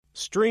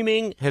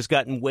Streaming has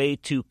gotten way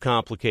too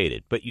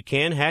complicated, but you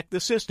can hack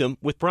the system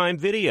with Prime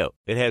Video.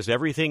 It has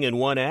everything in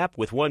one app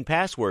with one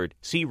password.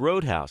 See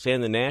Roadhouse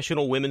and the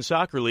National Women's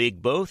Soccer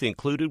League both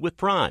included with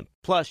Prime.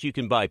 Plus, you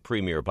can buy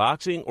Premier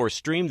Boxing or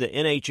stream the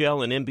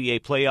NHL and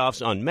NBA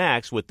playoffs on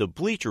Max with the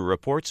Bleacher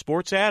Report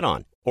Sports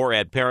add-on. Or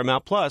add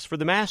Paramount Plus for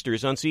the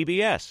Masters on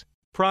CBS.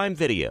 Prime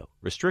Video.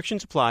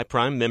 Restrictions apply.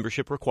 Prime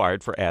membership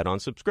required for add-on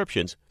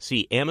subscriptions.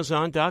 See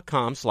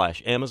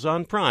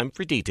Amazon.com/Amazon Prime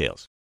for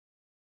details.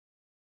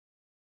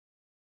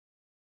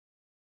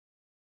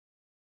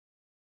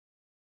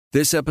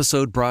 This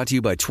episode brought to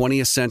you by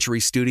 20th Century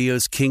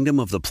Studios' Kingdom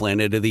of the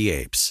Planet of the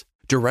Apes.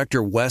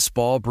 Director Wes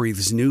Ball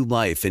breathes new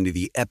life into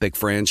the epic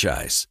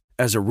franchise.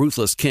 As a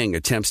ruthless king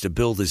attempts to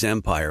build his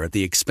empire at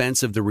the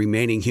expense of the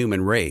remaining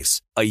human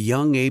race, a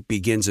young ape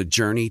begins a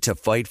journey to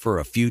fight for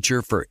a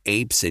future for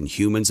apes and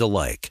humans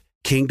alike.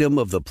 Kingdom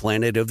of the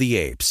Planet of the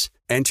Apes.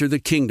 Enter the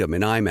kingdom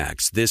in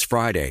IMAX this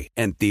Friday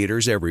and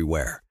theaters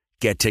everywhere.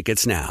 Get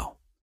tickets now.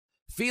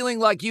 Feeling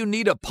like you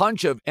need a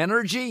punch of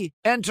energy?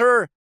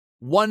 Enter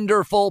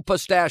Wonderful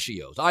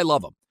Pistachios. I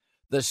love them.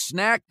 The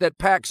snack that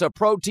packs a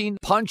protein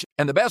punch,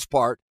 and the best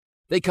part,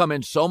 they come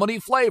in so many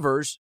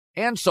flavors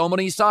and so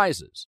many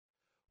sizes.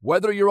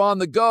 Whether you're on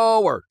the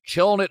go or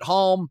chilling at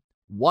home,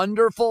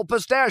 Wonderful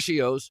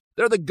Pistachios,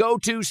 they're the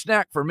go-to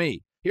snack for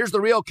me. Here's the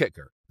real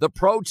kicker, the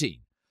protein.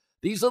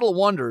 These little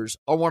wonders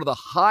are one of the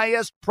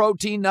highest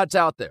protein nuts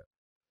out there.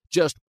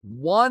 Just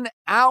 1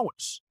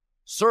 ounce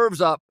serves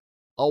up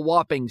a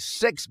whopping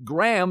 6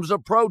 grams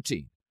of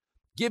protein,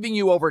 giving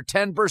you over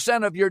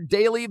 10% of your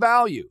daily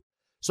value.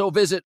 So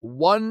visit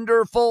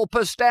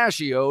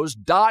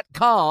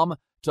wonderfulpistachios.com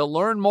to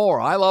learn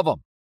more. I love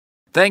them.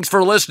 Thanks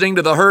for listening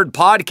to the Herd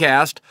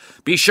Podcast.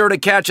 Be sure to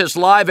catch us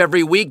live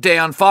every weekday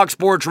on Fox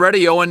Sports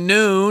Radio at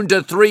noon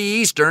to 3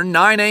 Eastern,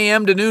 9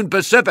 a.m. to noon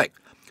Pacific.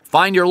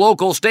 Find your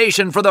local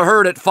station for the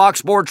Herd at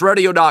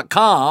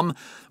foxsportsradio.com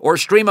or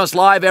stream us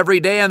live every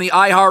day on the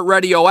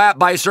iHeartRadio app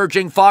by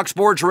searching Fox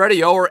Sports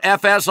Radio or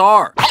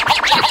FSR.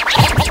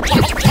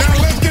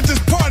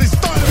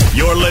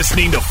 You're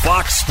listening to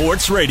Fox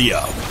Sports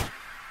Radio.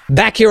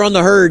 Back here on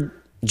the Herd,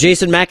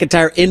 Jason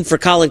McIntyre in for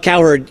Colin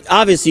Cowherd.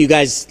 Obviously, you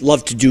guys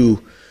love to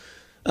do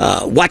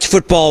watch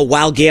football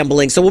while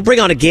gambling. So we'll bring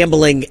on a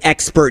gambling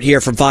expert here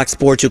from Fox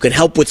Sports who can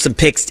help with some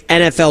picks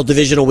NFL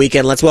divisional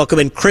weekend. Let's welcome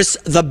in Chris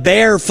the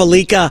Bear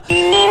Felica.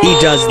 He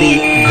does the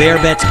Bear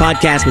Bets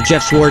podcast with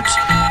Jeff Schwartz.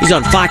 He's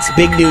on Fox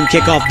Big Noon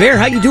Kickoff. Bear,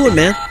 how you doing,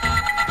 man?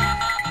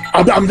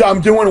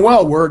 I'm doing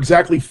well. We're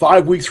exactly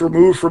 5 weeks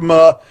removed from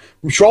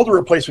shoulder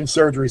replacement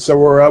surgery, so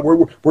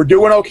we're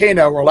doing okay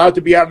now. We're allowed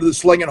to be out of the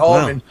sling at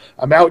home, and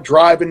I'm out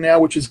driving now,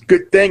 which is a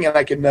good thing, and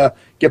I can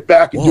get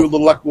back and do a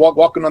little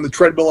walking on the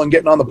treadmill and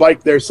getting on the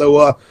bike there.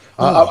 So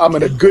I'm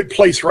in a good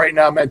place right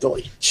now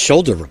mentally.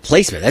 Shoulder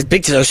replacement, that's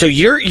big. So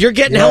you're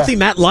getting healthy.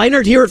 Matt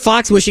Leinart here at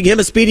Fox, wishing him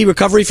a speedy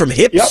recovery from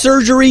hip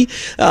surgery.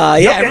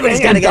 Everybody's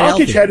got to get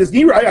healthy. Had his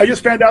knee. I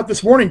just found out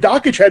this morning.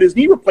 Dockich had his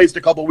knee replaced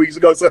a couple of weeks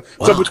ago. So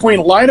between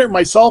Leinart,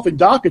 myself, and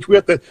Dockich, we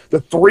have the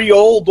three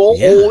old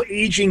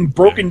aging,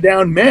 broken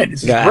down men.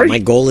 This is great. My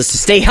goal is to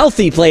stay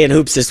healthy playing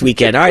hoops this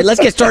weekend. All right, let's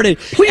get started.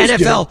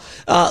 NFL.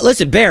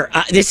 Listen, Bear,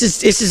 this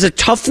is a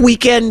tough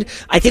weekend.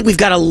 I think we've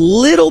got a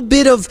little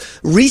bit of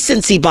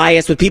recency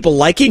bias with people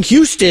liking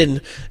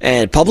Houston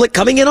and public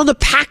coming in on the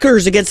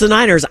Packers against the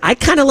Niners. I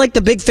kind of like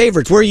the big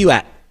favorites. Where are you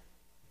at?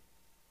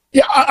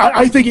 Yeah,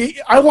 I think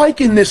I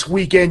like in this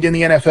weekend in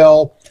the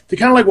NFL to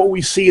kind of like what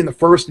we see in the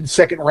first and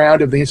second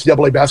round of the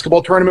NCAA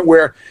basketball tournament,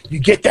 where you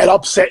get that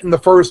upset in the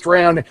first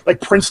round, like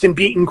Princeton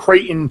beating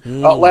Creighton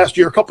last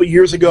year, a couple of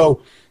years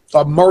ago.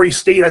 Murray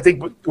State, I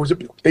think,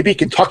 they beat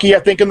Kentucky, I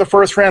think, in the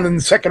first round. In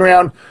the second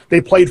round, they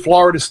played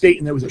Florida State,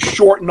 and there was a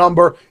short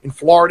number, and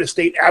Florida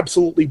State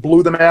absolutely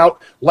blew them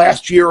out.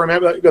 Last year,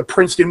 remember, the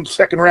Princeton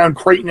second round,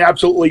 Creighton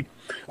absolutely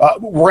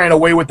ran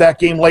away with that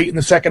game late in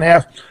the second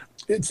half.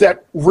 It's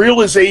that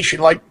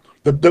realization, like,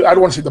 I don't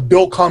want to say the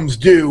bill comes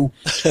due,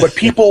 but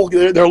people,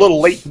 they're a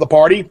little late to the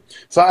party.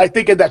 So I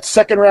think in that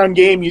second round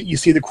game, you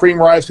see the cream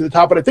rise to the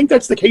top, but I think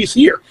that's the case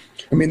here.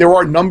 I mean, there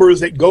are numbers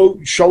that go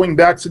showing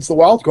back since the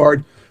wild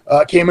card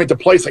came into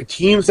place, like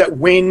teams that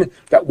win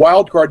that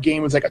wild card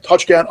game is like a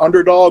touchdown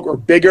underdog or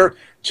bigger,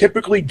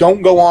 typically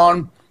don't go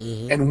on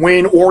and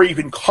win or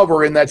even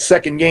cover in that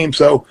second game.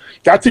 So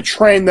that's a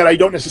trend that I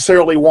don't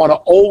necessarily want to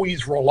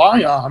always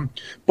rely on.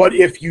 But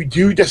if you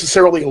do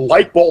necessarily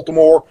like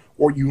Baltimore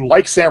or you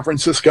like San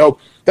Francisco,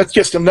 that's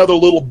just another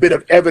little bit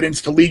of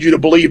evidence to lead you to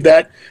believe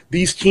that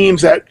these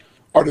teams that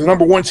are the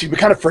number one seed, we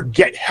kind of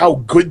forget how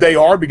good they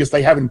are because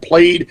they haven't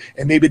played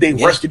and maybe they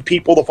rested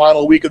people the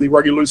final week of the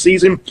regular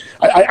season.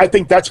 I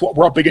think that's what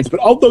we're up against. But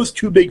of those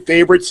two big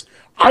favorites,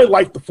 I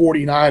like the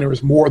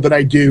 49ers more than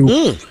I do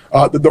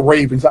the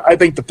Ravens. I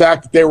think the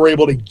fact that they were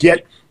able to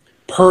get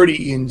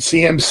Purdy and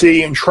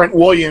CMC and Trent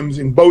Williams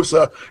and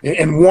Bosa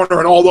and Warner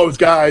and all those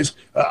guys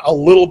a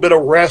little bit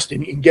of rest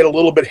and get a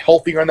little bit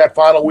healthier in that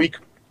final week,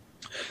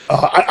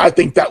 I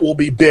think that will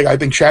be big. I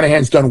think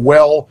Shanahan's done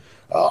well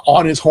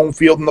on his home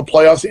field in the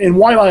playoffs. And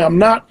while I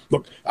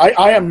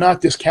am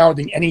not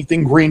discounting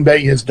anything Green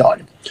Bay has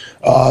done.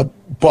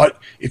 But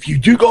if you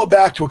do go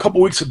back to a couple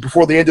weeks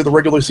before the end of the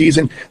regular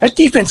season, that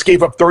defense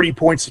gave up 30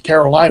 points to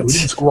Carolina, who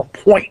didn't score a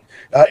point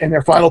in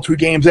their final 2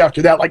 games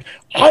after that. Like,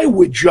 I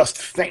would just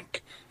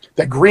think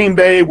that Green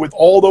Bay, with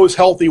all those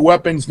healthy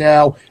weapons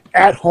now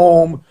at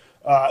home,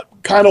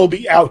 kind of will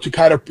be out to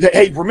kind of,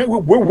 hey, remember,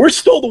 we're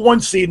still the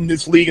 1 seed in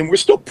this league, and we're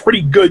still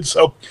pretty good.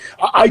 So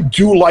I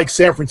do like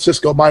San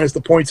Francisco minus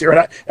the points here,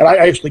 and I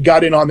actually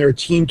got in on their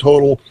team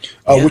total,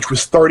 which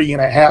was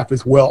 30.5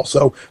 as well.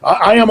 So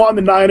I am on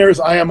the Niners.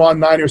 I am on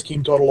Niners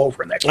team total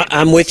over in that game.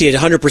 I'm with you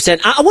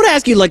 100%. I want to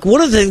ask you, like,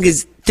 one of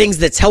the things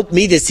that's helped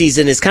me this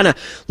season is kind of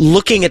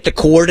looking at the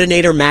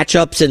coordinator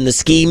matchups and the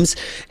schemes.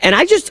 And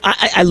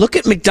I look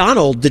at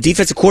McDonald, the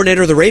defensive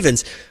coordinator of the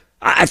Ravens.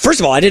 First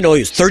of all, I didn't know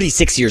he was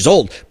 36 years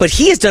old, but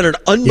he has done an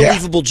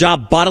unbelievable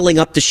job bottling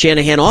up the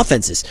Shanahan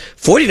offenses.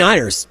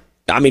 49ers,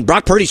 I mean,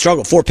 Brock Purdy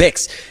struggled, 4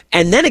 picks.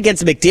 And then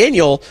against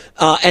McDaniel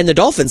and the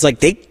Dolphins,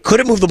 like, they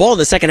couldn't move the ball in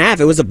the second half.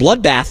 It was a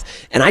bloodbath.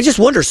 And I just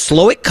wonder,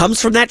 Slowick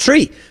comes from that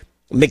tree.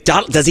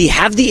 McDonald, does he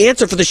have the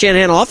answer for the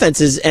Shanahan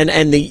offenses and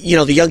the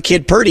young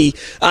kid Purdy?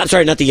 I'm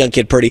sorry, not the young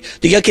kid Purdy.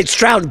 The young kid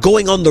Stroud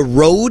going on the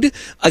road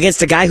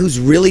against a guy who's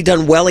really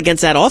done well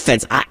against that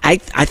offense. I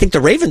think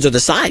the Ravens are the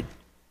side.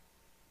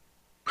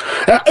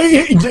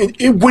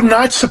 It would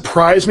not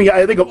surprise me.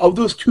 I think of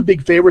those 2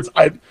 big favorites,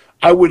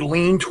 I would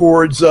lean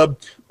towards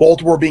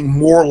Baltimore being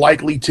more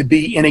likely to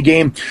be in a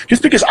game,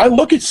 just because I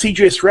look at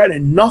C.J. Stroud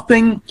and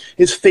nothing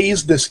has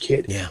fazed this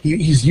kid. Yeah.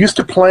 He's used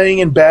to playing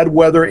in bad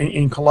weather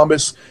in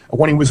Columbus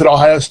when he was at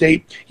Ohio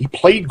State. He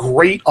played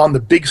great on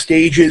the big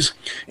stages,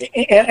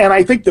 and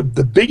I think the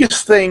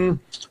biggest thing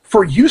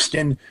for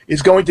Houston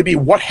is going to be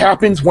what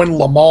happens when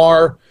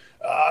Lamar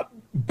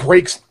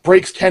breaks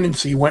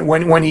tendency,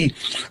 when he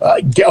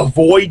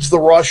avoids the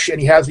rush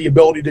and he has the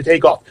ability to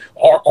take off.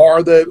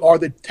 Are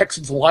the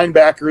Texans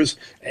linebackers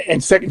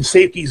and second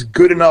safeties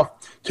good enough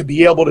to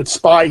be able to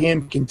spy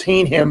him,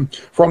 contain him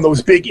from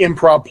those big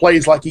improv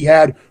plays like he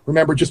had,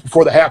 remember, just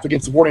before the half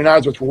against the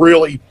 49ers, which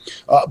really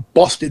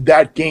busted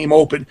that game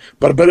open.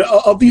 But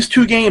of these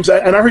 2 games,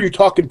 and I heard you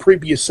talk in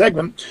previous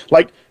segment,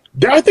 like,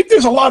 I think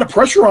there's a lot of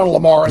pressure on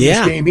Lamar in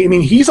this game. I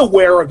mean, he's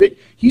aware of it.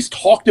 He's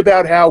talked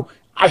about how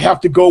I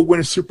have to go win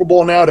a Super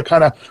Bowl now to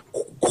kind of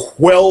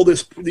quell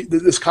this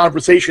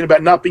conversation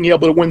about not being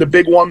able to win the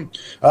big one.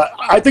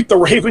 I think the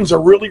Ravens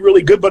are really,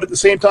 really good, but at the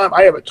same time,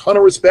 I have a ton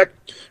of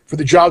respect for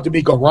the job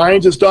DeMeco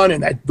Ryans has done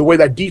and the way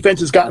that defense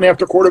has gotten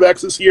after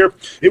quarterbacks this year.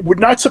 It would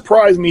not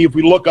surprise me if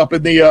we look up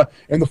in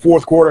the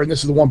fourth quarter and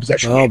this is the 1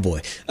 possession game.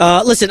 Boy.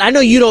 Listen, I know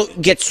you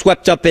don't get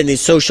swept up in the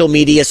social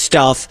media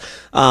stuff.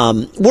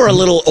 We're a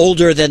little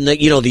older than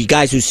the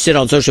guys who sit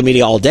on social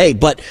media all day,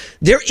 but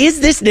there is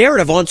this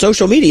narrative on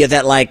social media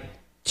that, like,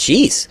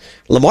 geez,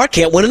 Lamar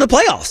can't win in the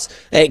playoffs.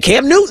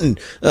 Cam Newton,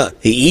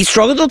 he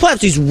struggled in the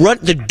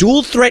playoffs. The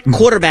dual threat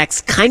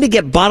quarterbacks kind of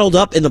get bottled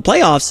up in the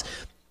playoffs.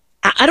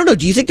 I don't know.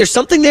 Do you think there's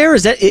something there?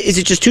 Is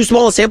it just too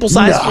small a sample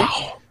size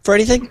for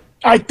anything?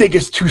 I think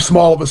it's too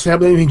small of a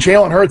sample. I mean,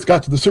 Jalen Hurts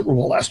got to the Super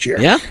Bowl last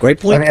year. Yeah, great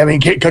point. I mean,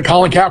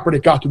 Colin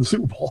Kaepernick got to the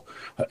Super Bowl.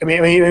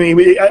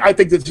 I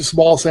think it's a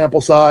small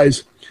sample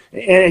size,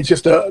 and it's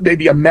just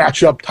maybe a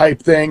matchup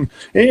type thing.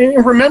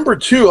 And remember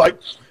too, like,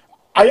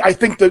 I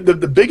think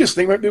the biggest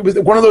thing, it was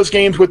one of those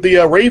games with the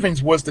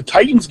Ravens was the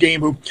Titans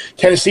game, who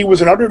Tennessee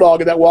was an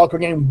underdog in that wild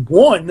card game,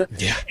 won,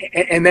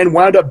 and then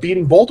wound up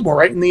beating Baltimore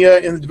right in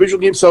the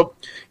divisional game. So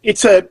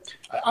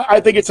I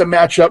think it's a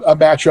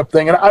matchup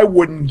thing, and I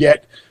wouldn't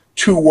get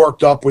too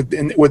worked up with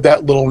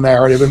that little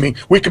narrative. I mean,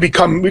 we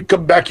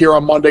come back here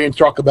on Monday and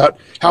talk about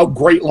how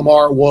great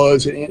Lamar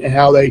was and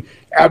how they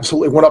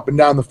absolutely went up and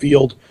down the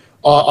field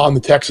on the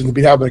Texans, and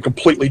be having a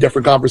completely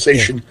different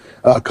conversation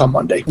come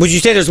Monday. Would you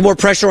say there's more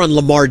pressure on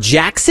Lamar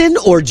Jackson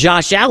or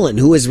Josh Allen,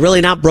 who has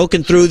really not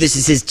broken through? This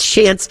is his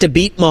chance to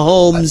beat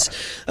Mahomes.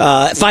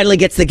 Finally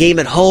gets the game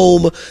at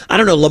home. I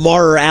don't know,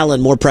 Lamar or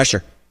Allen, more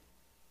pressure?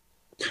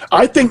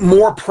 I think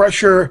more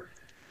pressure.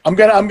 I'm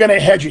gonna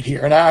hedge it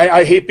here, and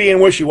I hate being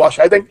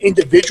wishy-washy. I think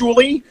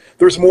individually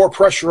there's more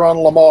pressure on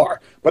Lamar,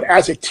 but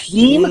as a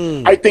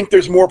team, I think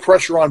there's more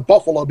pressure on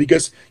Buffalo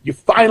because you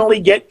finally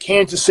get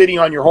Kansas City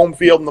on your home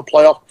field in the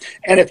playoff,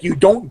 and if you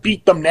don't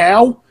beat them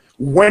now,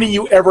 when are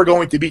you ever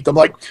going to beat them?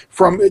 Like,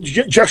 from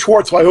Jeff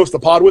Schwartz, who I host the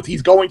pod with,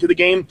 he's going to the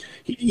game.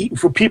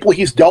 For people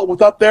he's dealt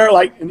with up there,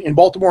 like in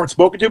Baltimore and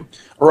spoken to,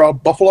 or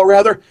Buffalo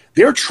rather,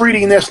 they're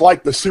treating this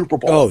like the Super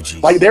Bowl. Oh,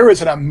 geez. Like, there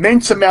is an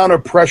immense amount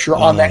of pressure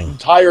on that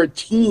entire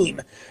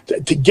team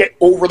to get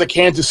over the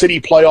Kansas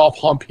City playoff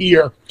hump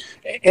here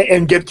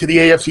and get to the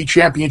AFC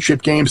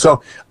Championship game.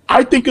 So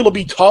I think it'll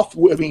be tough.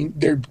 I mean,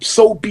 they're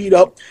so beat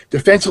up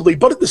defensively,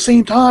 but at the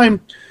same time,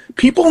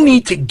 people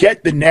need to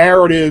get the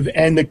narrative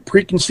and the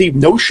preconceived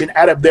notion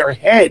out of their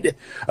head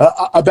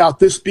about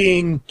this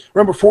being,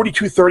 remember,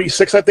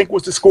 42-36, I think,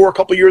 was the score a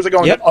couple years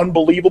ago in an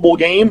unbelievable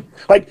game.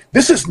 Like,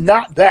 this is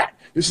not that.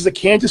 This is a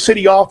Kansas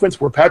City offense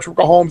where Patrick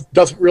Mahomes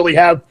doesn't really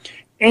have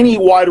any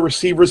wide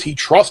receivers he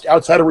trusts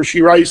outside of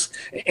Rashee Rice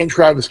and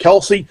Travis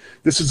Kelce.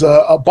 This is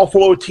a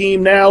Buffalo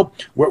team now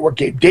where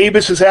Gabe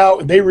Davis is out,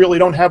 and they really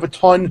don't have a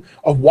ton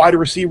of wide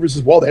receivers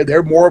as well.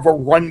 They're more of a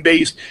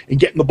run-based and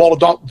getting the ball to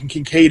Dalton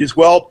Kincaid as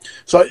well.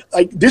 So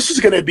this is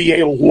going to be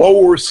a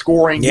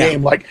lower-scoring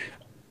game.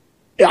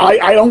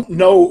 I don't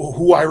know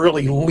who I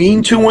really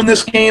lean to in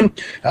this game.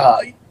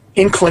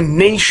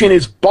 Inclination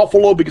is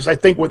Buffalo because I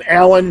think with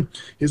Allen,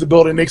 his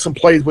ability to make some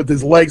plays with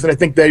his legs, and I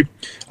think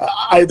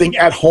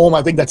at home,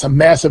 I think that's a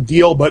massive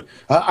deal. But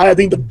I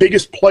think the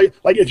biggest play,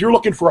 if you're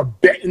looking for a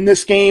bet in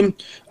this game,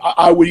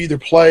 I would either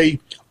play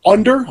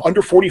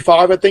under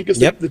 45, I think is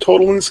the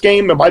total in this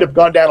game. It might have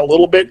gone down a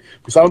little bit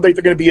because I don't think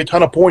they're going to be a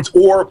ton of points.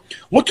 Or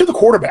look to the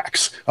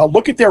quarterbacks.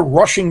 Look at their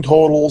rushing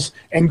totals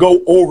and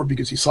go over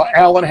because you saw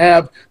Allen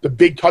have the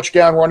big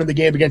touchdown run in the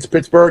game against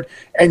Pittsburgh.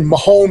 And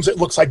Mahomes, it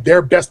looks like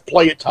their best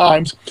play at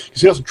times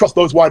because he doesn't trust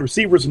those wide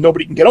receivers and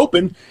nobody can get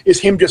open, is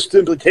him just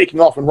simply taking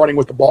off and running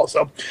with the ball.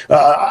 So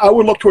I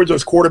would look towards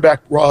those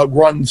quarterback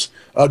runs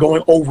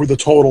going over the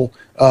total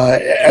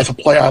as a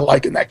play I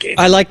like in that game.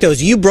 I like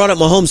those. You brought up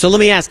Mahomes, so let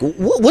me ask,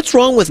 what's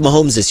wrong with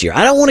Mahomes this year?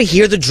 I don't want to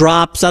hear the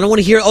drops. I don't want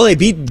to hear, they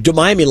beat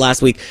Miami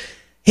last week.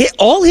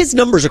 All his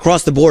numbers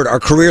across the board are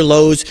career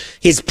lows.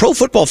 His Pro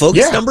Football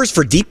Focus numbers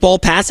for deep ball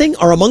passing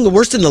are among the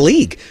worst in the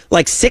league.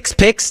 6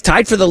 picks,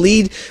 tied for the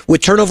lead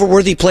with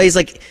turnover-worthy plays.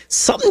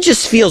 Something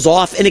just feels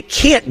off, and it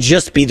can't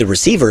just be the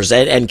receivers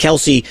and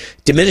Kelce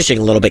diminishing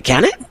a little bit,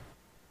 can it?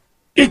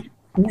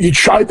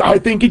 I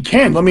think it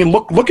can. I mean,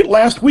 look at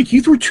last week. He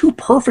threw 2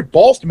 perfect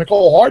balls to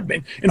Mecole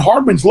Hardman, and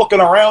Hardman's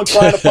looking around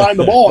trying to find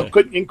the ball and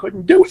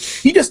couldn't do it.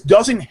 He just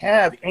doesn't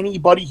have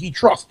anybody he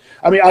trusts.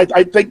 I mean,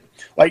 I think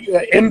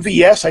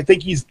MVS, I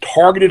think he's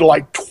targeted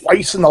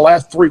twice in the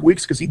last 3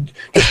 weeks because he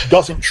just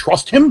doesn't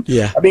trust him.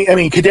 Yeah. I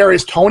mean,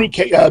 Kadarius Toney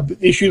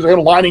issues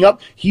are lining up.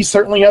 He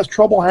certainly has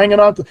trouble hanging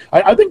on to.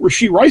 I think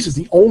Rashee Rice is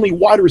the only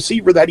wide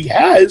receiver that he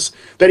has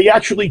that he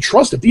actually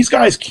trusts. If these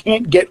guys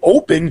can't get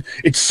open,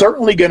 it's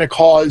certainly going to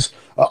cause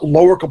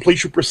lower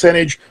completion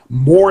percentage,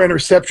 more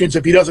interceptions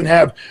if he doesn't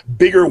have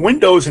bigger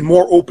windows and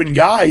more open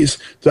guys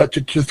to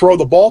throw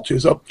the ball to.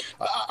 So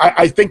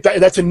I think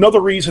that's another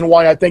reason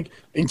why I think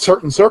in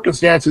certain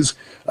circumstances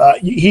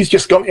he's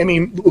just going. I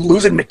mean,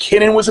 losing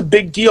McKinnon was a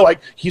big deal.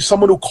 He's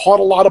someone who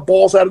caught a lot of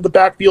balls out of the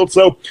backfield.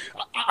 So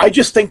I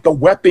just think the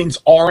weapons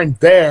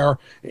aren't there,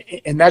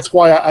 and that's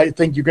why I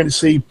think you're going to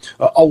see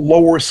a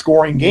lower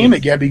scoring game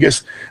again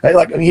because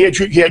he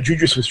had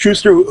Juju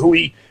Smith-Schuster who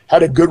he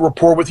had a good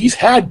rapport with. He's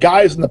had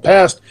guys in the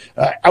past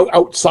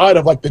outside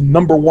of the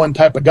number one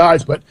type of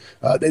guys, but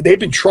they've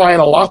been trying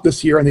a lot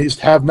this year, and they just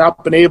have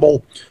not been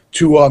able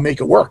to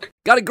make it work.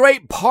 Got a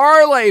great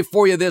parlay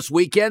for you this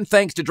weekend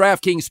thanks to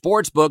DraftKings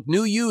Sportsbook.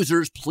 New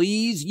users,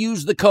 please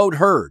use the code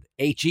HERD,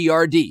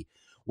 H-E-R-D,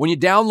 when you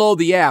download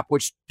the app,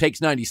 which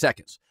takes 90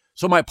 seconds.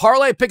 So my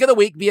parlay pick of the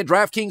week via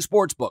DraftKings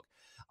Sportsbook.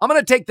 I'm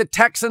going to take the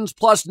Texans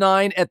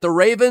 +9 at the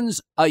Ravens,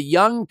 a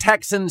young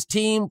Texans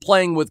team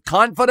playing with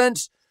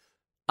confidence.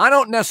 I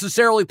don't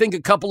necessarily think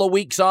a couple of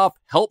weeks off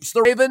helps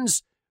the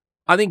Ravens.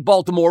 I think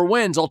Baltimore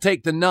wins. I'll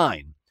take the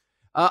 9.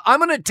 I'm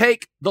going to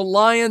take the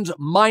Lions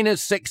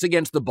 -6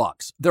 against the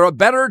Bucs. They're a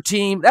better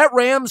team. That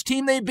Rams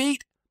team they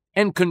beat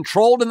and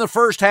controlled in the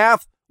first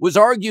half was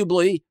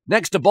arguably,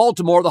 next to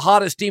Baltimore, the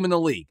hottest team in the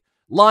league.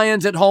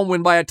 Lions at home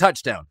win by a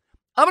touchdown.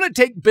 I'm going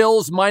to take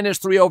Bills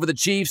 -3 over the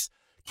Chiefs.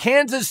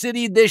 Kansas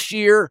City this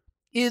year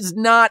is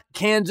not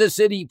Kansas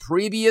City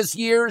previous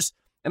years,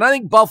 and I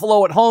think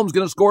Buffalo at home is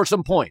going to score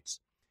some points.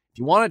 If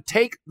you want to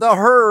take the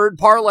herd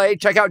parlay,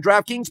 check out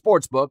DraftKings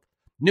Sportsbook.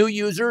 New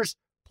users,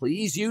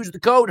 please use the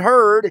code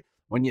HERD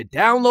when you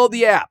download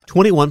the app.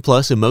 21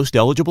 plus in most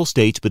eligible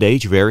states, but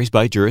age varies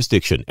by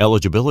jurisdiction.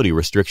 Eligibility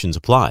restrictions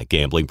apply.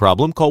 Gambling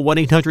problem? Call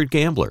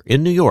 1-800-GAMBLER.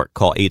 In New York,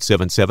 call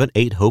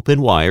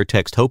 877-8-HOPE-NY or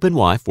text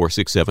HOPE-NY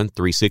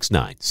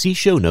 467-369. See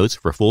show notes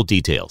for full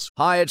details.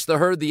 Hi, it's the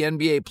herd. The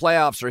NBA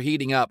playoffs are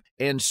heating up,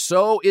 and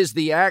so is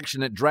the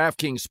action at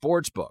DraftKings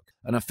Sportsbook,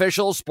 an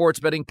official sports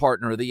betting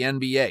partner of the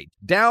NBA.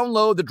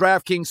 Download the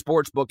DraftKings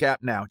Sportsbook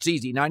app now. It's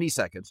easy, 90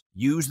 seconds.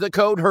 Use the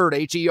code HERD,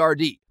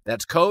 H-E-R-D.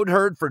 That's code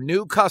HERD for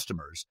new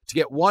customers to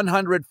get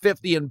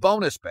 $150 in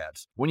bonus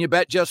bets when you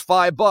bet just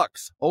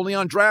 $5. Only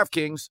on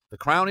DraftKings. The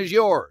crown is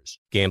yours.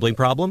 Gambling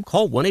problem?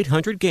 Call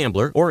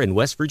 1-800-GAMBLER or in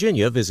West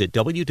Virginia, visit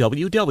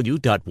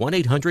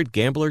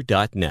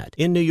www.1800gambler.net.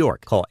 In New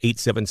York, call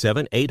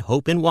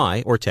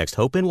 877-8-HOPE-NY or text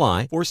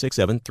HOPE-NY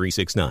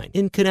 467-369.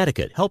 In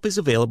Connecticut, help is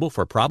available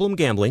for problem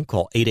gambling.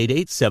 Call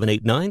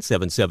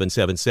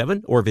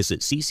 888-789-7777 or visit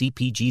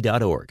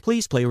ccpg.org.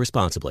 Please play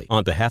responsibly.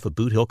 On behalf of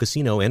Boot Hill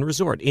Casino and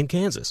Resort in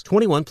Kansas,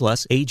 21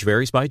 plus, age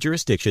varies by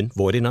jurisdiction,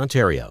 void in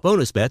Ontario.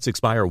 Bonus bets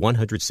expire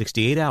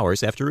 168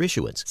 hours after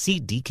issuance.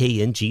 See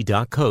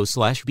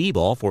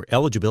dkng.co/bball for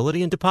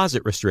eligibility and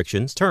deposit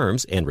restrictions,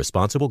 terms, and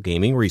responsible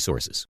gaming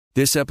resources.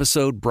 This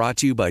episode brought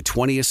to you by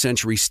 20th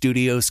Century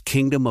Studios'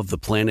 Kingdom of the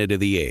Planet of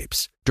the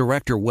Apes.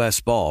 Director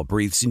Wes Ball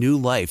breathes new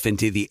life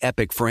into the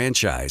epic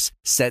franchise,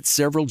 set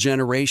several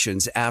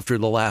generations after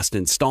the last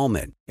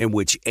installment, in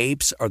which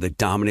apes are the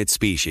dominant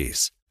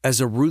species. As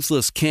a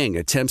ruthless king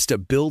attempts to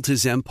build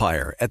his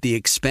empire at the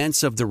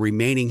expense of the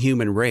remaining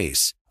human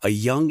race, a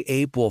young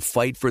ape will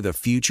fight for the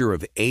future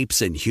of apes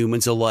and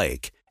humans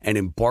alike and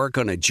embark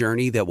on a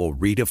journey that will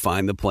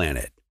redefine the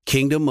planet.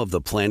 Kingdom of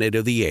the Planet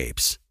of the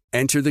Apes.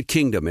 Enter the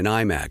kingdom in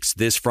IMAX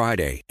this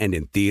Friday and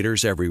in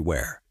theaters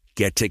everywhere.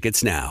 Get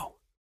tickets now.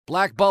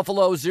 Black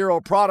Buffalo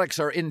Zero products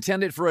are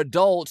intended for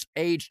adults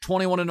age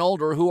 21 and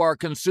older who are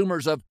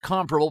consumers of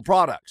comparable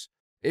products.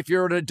 If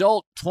you're an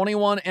adult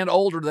 21 and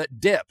older that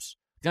dips,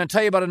 I'm going to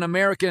tell you about an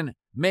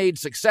American-made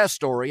success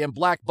story in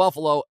Black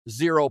Buffalo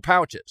Zero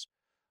pouches.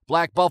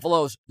 Black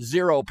Buffalo's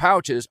Zero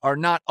pouches are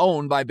not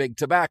owned by Big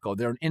Tobacco.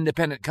 They're an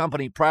independent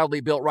company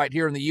proudly built right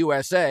here in the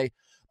USA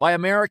by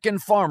American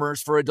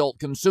farmers for adult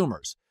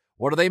consumers.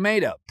 What are they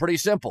made of? Pretty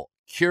simple.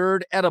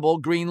 Cured edible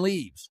green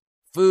leaves.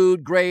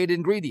 Food-grade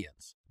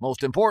ingredients.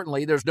 Most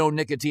importantly, there's no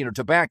nicotine or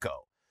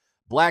tobacco.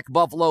 Black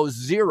Buffalo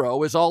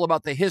Zero is all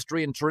about the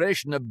history and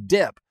tradition of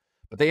dip,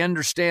 but they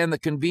understand the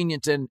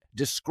convenience and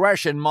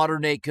discretion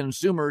modern-day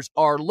consumers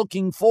are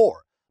looking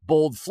for.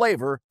 Bold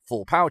flavor,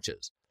 full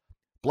pouches.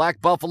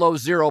 Black Buffalo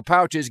Zero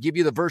pouches give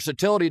you the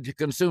versatility to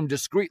consume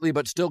discreetly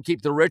but still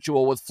keep the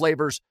ritual with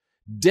flavors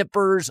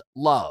dippers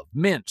love.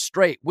 Mint,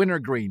 straight,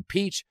 wintergreen,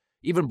 peach,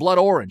 even blood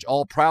orange,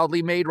 all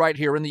proudly made right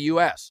here in the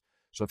U.S.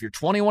 So if you're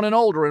 21 and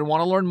older and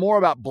want to learn more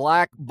about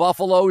Black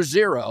Buffalo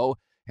Zero,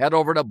 head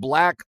over to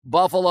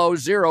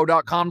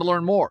blackbuffalozero.com to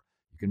learn more.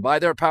 You can buy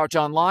their pouch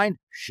online,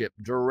 ship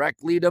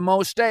directly to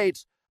most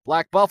states.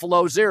 Black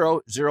Buffalo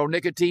Zero, zero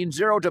nicotine,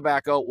 zero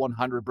tobacco,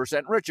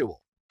 100%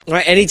 ritual. All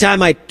right,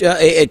 anytime I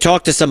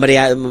talk to somebody,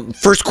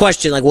 first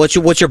question, like, what's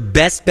your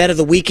best bet of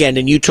the weekend?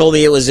 And you told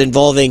me it was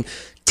involving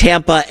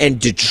Tampa and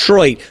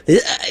Detroit.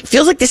 It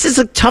feels like this is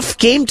a tough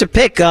game to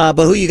pick, but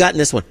who you got in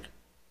this one?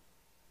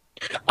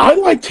 I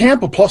like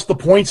Tampa plus the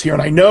points here,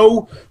 and I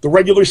know the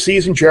regular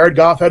season, Jared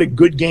Goff had a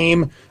good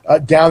game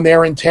down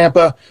there in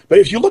Tampa, but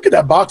if you look at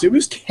that box, it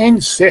was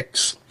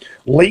 10-6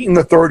 late in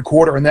the third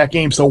quarter in that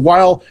game. So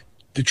while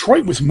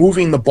Detroit was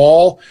moving the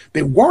ball,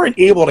 they weren't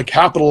able to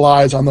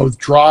capitalize on those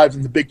drives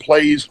and the big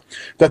plays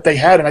that they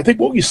had. And I think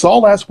what we saw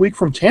last week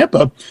from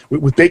Tampa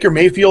with Baker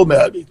Mayfield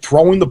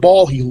throwing the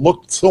ball, he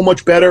looked so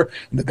much better.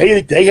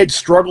 They had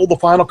struggled the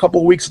final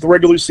couple of weeks of the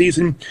regular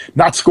season,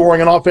 not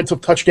scoring an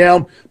offensive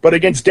touchdown. But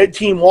against dead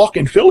team walk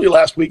in Philly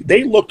last week,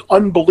 they looked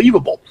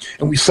unbelievable.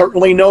 And we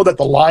certainly know that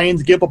the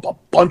Lions give up a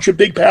bunch of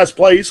big pass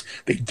plays.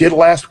 They did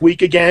last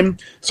week again.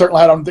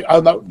 Certainly, I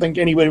don't think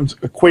anybody was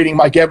equating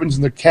Mike Evans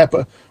and the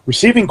Tampa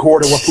receiving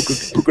core to what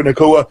Puka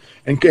Nacua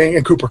and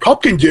Cooper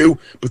Kupp can do,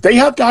 but they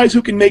have guys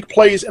who can make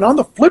plays. And on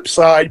the flip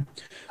side,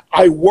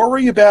 I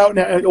worry about,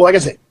 like I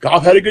said,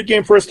 Goff had a good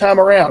game first time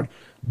around,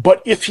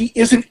 but if he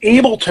isn't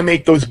able to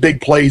make those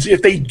big plays,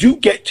 if they do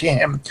get to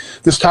him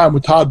this time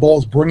with Todd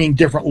Bowles bringing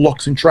different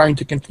looks and trying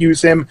to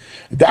confuse him,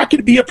 that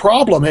could be a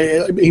problem.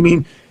 I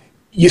mean,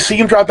 you see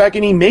him drop back,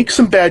 and he makes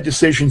some bad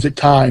decisions at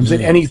times,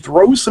 and he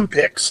throws some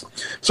picks.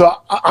 So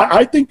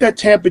I think that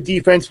Tampa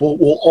defense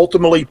will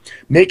ultimately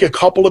make a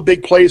couple of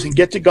big plays and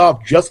get to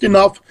Goff just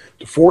enough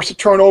to force a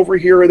turnover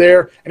here or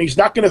there, and he's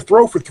not going to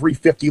throw for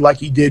 350 like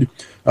he did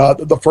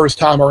the first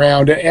time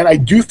around. And I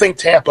do think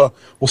Tampa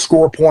will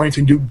score points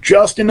and do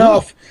just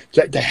enough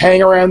to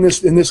hang around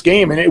in this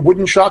game, and it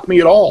wouldn't shock me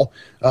at all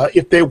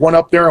if they went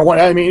up there and won.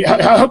 I mean,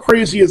 how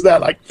crazy is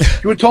that? Like,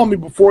 you had told me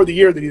before the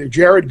year that either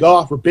Jared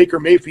Goff or Baker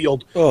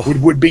Mayfield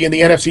would be in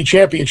the NFC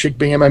Championship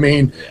game. I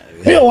mean,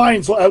 the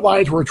Lions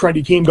were a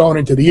trendy team going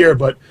into the year,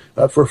 but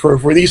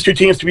for these two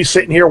teams to be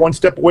sitting here one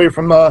step away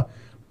from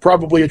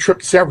probably a trip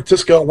to San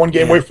Francisco, one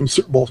game away from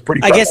Super Bowl is pretty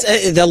incredible. I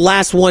guess the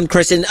last one,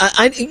 Chris, and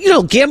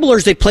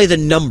gamblers, they play the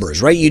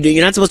numbers, right?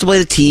 You're not supposed to play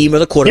the team or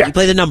the quarterback. You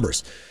play the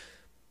numbers.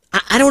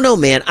 I don't know,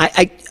 man.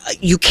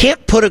 You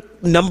can't put a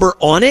number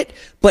on it,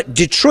 but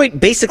Detroit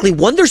basically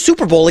won their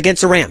Super Bowl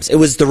against the Rams. It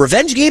was the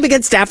revenge game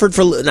against Stafford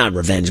not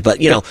revenge,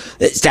 but,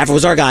 Stafford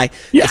was our guy.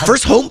 Yeah. The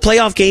first home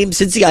playoff game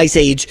since the Ice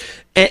Age,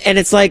 and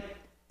it's like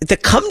the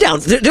come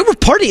down. They were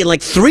partying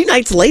like 3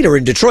 nights later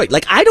in Detroit.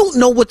 Like, I don't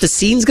know what the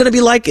scene's going to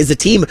be like. Is the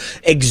team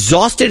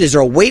exhausted? Is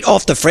there a weight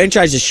off the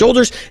franchise's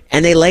shoulders,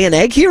 and they lay an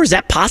egg here? Is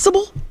that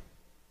possible?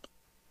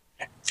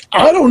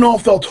 I don't know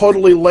if they'll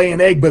totally lay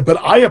an egg,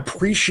 but I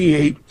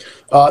appreciate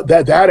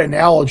that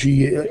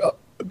analogy.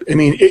 I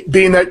mean,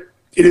 being that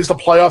it is the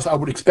playoffs, I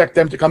would expect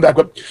them to come back.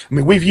 But I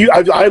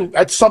mean,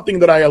 that's something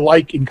that I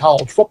like in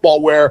college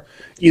football, where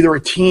either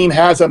a team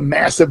has a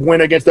massive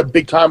win against a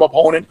big-time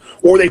opponent,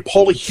 or they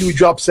pull a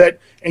huge upset,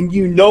 and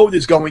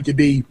there's going to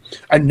be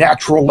a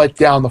natural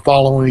letdown the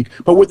following week.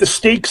 But with the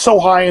stakes so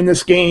high in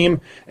this game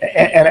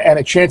and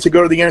a chance to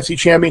go to the NFC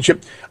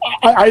Championship,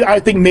 I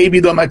think maybe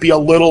there might be a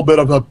little bit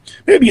of a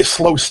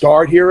slow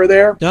start here or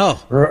there.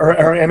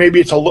 Or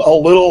maybe it's a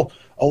little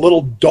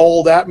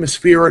dulled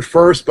atmosphere at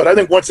first, but I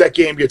think once that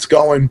game gets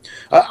going,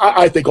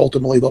 I think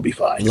ultimately they'll be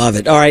fine. Love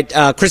it. All right,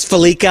 Chris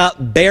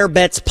Felica, Bear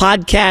Bets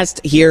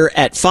podcast here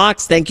at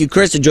Fox. Thank you,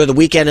 Chris. Enjoy the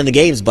weekend and the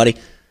games, buddy.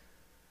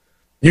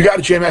 You got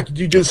it, J-Mac.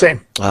 You do the same.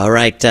 All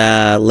right,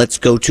 let's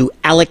go to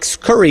Alex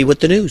Curry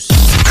with the news.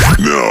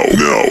 No.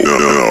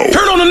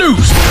 Turn on the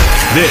news.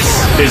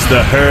 This is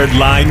the Herd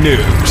Line News.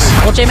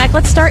 Well, J-Mac,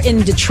 let's start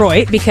in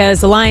Detroit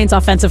because the Lions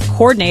offensive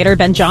coordinator,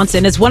 Ben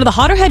Johnson, is one of the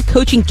hotter head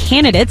coaching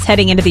candidates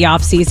heading into the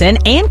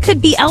offseason and could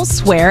be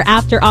elsewhere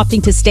after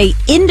opting to stay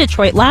in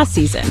Detroit last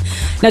season.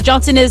 Now,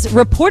 Johnson is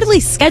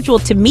reportedly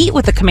scheduled to meet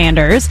with the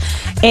Commanders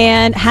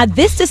and had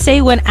this to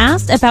say when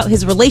asked about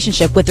his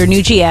relationship with their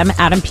new GM,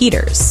 Adam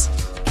Peters.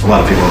 A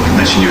lot of people have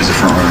mentioned you as a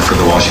front runner for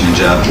the Washington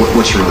job.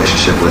 What's your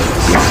relationship with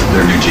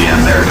their new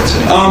GM there at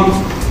City?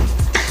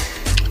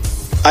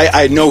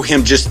 I know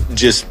him just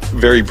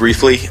very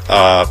briefly.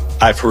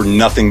 I've heard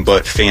nothing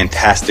but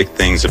fantastic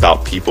things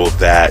about people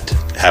that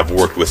have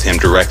worked with him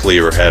directly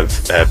or have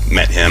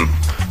met him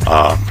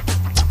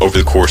over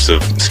the course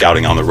of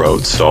scouting on the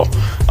road. So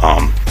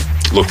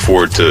look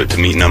forward to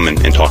meeting him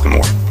and talking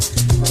more.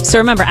 So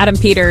remember, Adam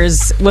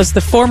Peters was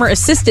the former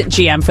assistant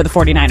GM for the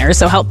 49ers,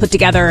 so helped put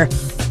together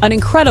an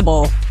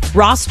incredible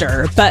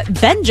roster. But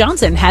Ben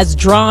Johnson has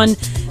drawn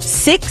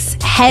 6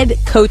 head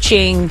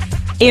coaching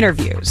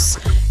interviews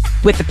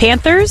with the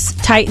Panthers,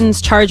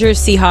 Titans, Chargers,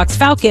 Seahawks,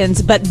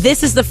 Falcons. But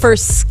this is the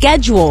first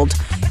scheduled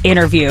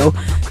interview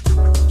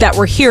that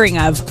we're hearing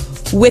of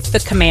with the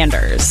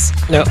Commanders.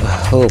 No,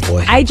 oh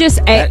boy.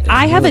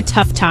 I have a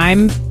tough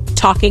time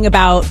talking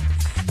about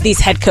these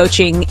head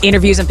coaching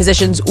interviews and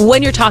positions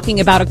when you're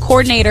talking about a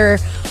coordinator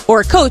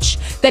or a coach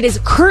that is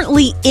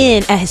currently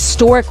in a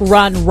historic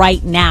run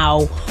right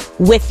now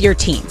with your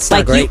teams.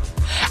 Like great.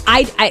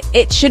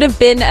 It should have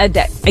been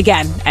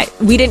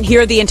we didn't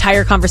hear the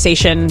entire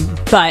conversation,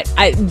 but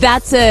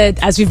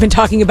as we've been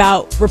talking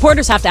about,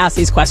 reporters have to ask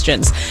these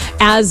questions.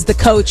 As the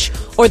coach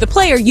or the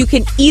player, you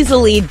can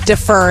easily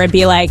defer and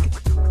be like,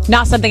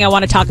 not something I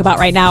want to talk about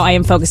right now. I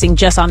am focusing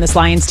just on this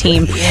Lions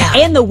team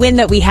and the win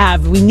that we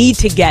need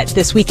to get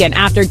this weekend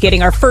after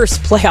getting our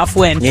first playoff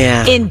win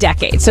in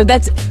decades. So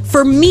that's,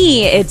 for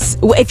me, it's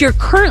if you're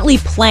currently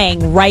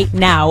playing right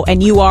now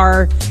and you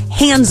are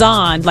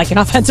hands-on, like an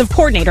offensive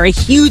coordinator, a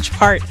huge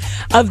part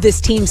of this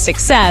team's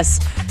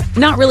success,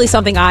 not really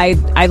something I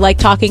like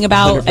talking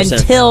about 100%.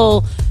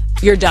 Until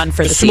you're done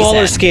for the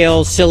smaller season.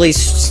 Scale, silly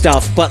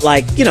stuff, but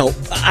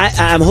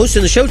I'm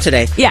hosting the show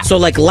today. Yeah. So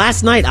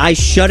last night I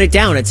shut it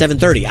down at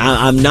 7:30.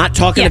 I'm not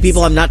talking to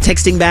people. I'm not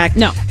texting back.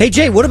 No. Hey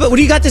Jay, what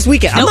do you got this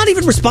weekend? Nope. I'm not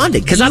even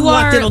responding because I'm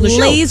locked in on the show.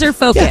 Laser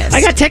focused. Yeah, I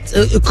got text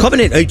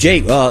coming in. Hey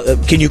Jay,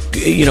 can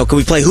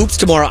we play hoops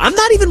tomorrow? I'm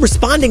not even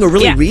responding or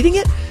really reading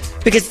it.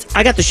 Because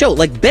I got the show.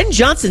 Ben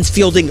Johnson's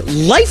fielding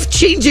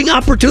life-changing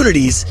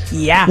opportunities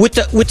with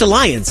the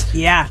Lions.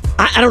 Yeah.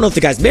 I don't know if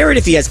the guy's married,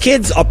 if he has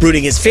kids,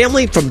 uprooting his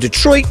family from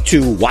Detroit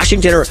to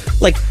Washington. Or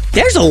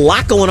there's a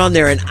lot going on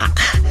there. And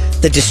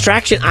the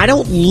distraction, I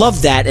don't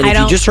love that. And if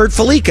you just heard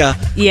Felica.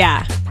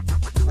 Yeah.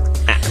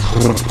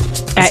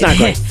 It's not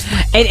great.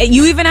 And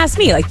you even asked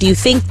me, do you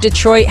think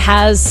Detroit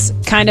has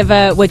kind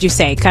of what'd you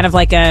say? Kind of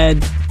like a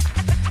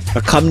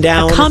come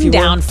down? A come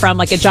down from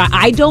a job.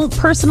 I don't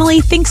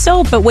personally think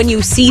so, but when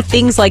you see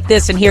things like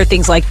this and hear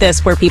things like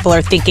this where people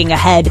are thinking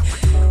ahead,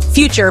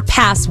 future,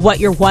 past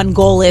what your one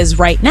goal is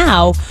right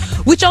now,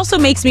 which also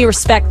makes me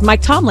respect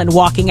Mike Tomlin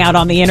walking out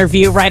on the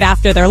interview right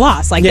after their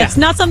loss. That's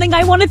not something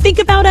I want to think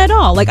about at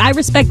all. I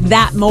respect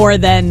that more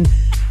than,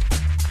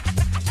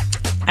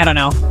 I don't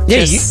know.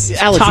 Yeah,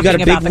 Alex, you got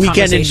a big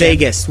weekend in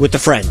Vegas with the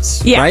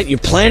friends, right? You're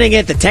planning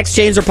it. The text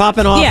chains are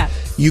popping off. Yeah.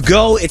 You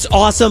go. It's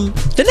awesome.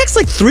 The next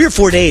 3 or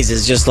 4 days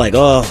is just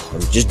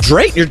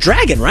you're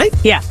dragging, right?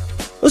 Yeah.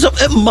 It was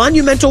a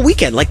monumental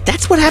weekend.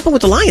 That's what happened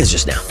with the Lions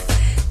just now.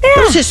 Yeah.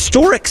 It was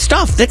historic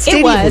stuff. That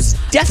stadium was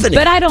definite.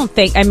 But I don't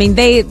think,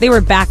 they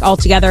were back all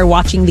together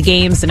watching the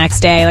games the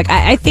next day.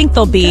 I think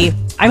they'll be,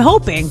 I'm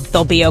hoping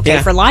they'll be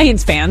okay for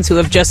Lions fans who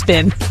have just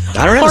been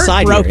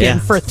heartbroken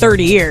for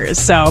 30 years.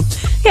 So,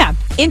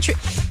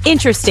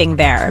 interesting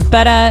there.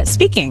 But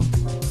speaking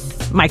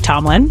Mike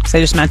Tomlin, because I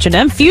just mentioned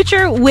him,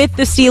 future with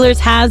the Steelers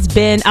has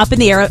been up in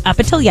the air up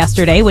until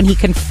yesterday when he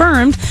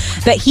confirmed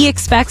that he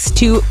expects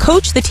to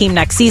coach the team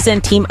next season.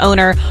 Team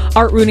owner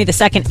Art Rooney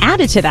II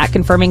added to that,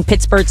 confirming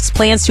Pittsburgh's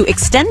plans to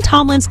extend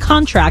Tomlin's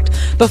contract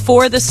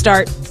before the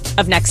start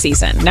of next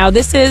season. Now,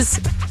 this is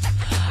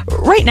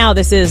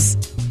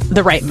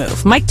the right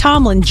move. Mike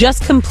Tomlin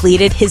just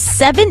completed his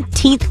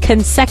 17th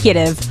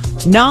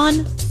consecutive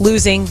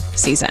non-losing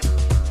season.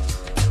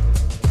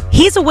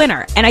 He's a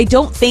winner, and I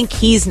don't think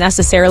he's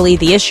necessarily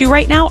the issue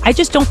right now. I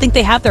just don't think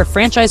they have their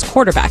franchise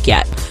quarterback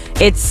yet.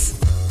 It's,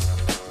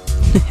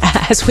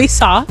 as we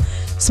saw,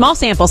 small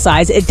sample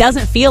size, it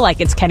doesn't feel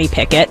like it's Kenny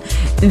Pickett.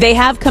 They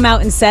have come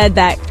out and said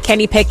that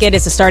Kenny Pickett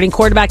is a starting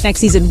quarterback next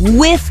season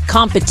with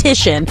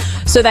competition,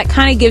 so that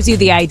kind of gives you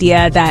the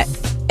idea that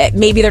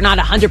maybe they're not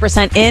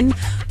 100% in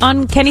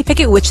on Kenny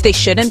Pickett, which they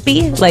shouldn't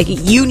be.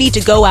 You need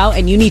to go out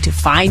and you need to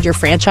find your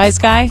franchise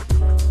guy.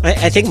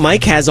 I think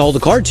Mike has all the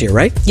cards here,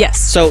 right? Yes.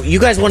 So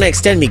you guys want to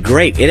extend me?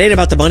 Great. It ain't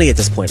about the money at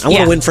this point. I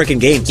want to win freaking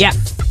games. Yeah.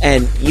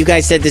 And you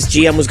guys said this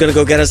GM was going to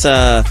go get us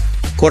a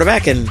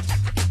quarterback, and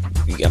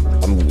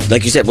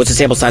like you said, what's the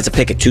sample size of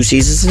Pickett? 2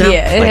 seasons now?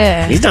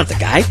 Yeah. He's not the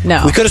guy.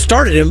 No. We could have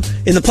started him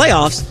in the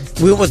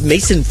playoffs. We went with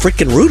Mason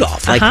freaking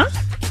Rudolph.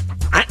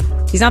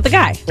 He's not the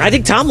guy. I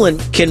think Tomlin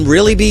can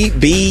really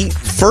be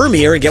firm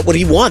here and get what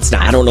he wants.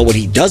 Now, I don't know what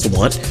he does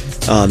want.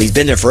 He's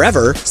been there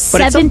forever. But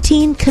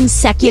 17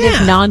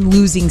 consecutive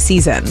non-losing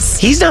seasons.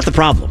 He's not the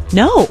problem.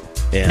 No,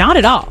 not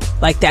at all.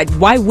 Like that.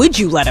 Why would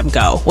you let him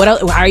go? What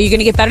else, how are you going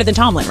to get better than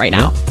Tomlin right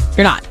now?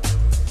 You're not.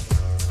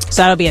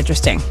 So that'll be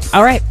interesting.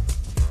 All right.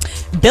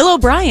 Bill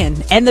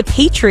O'Brien and the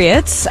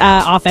Patriots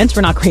offense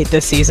were not great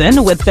this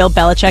season with Bill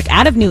Belichick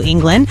out of New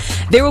England.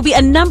 There will be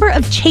a number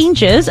of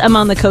changes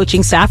among the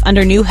coaching staff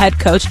under new head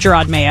coach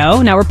Gerard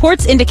Mayo. Now,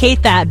 reports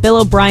indicate that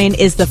Bill O'Brien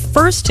is the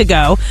first to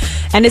go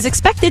and is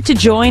expected to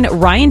join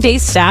Ryan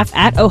Day's staff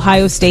at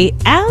Ohio State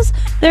as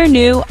their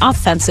new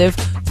offensive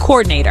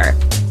coordinator.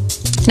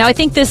 Now, I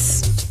think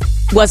this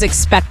was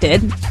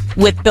expected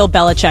with Bill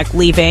Belichick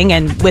leaving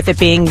and with it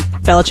being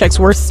Belichick's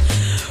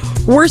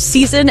worst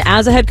season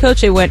as a head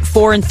coach. They went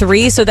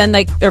 4-3, so then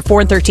or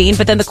 4-13.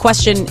 But then the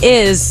question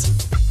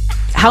is,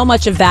 how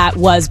much of that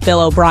was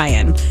Bill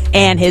O'Brien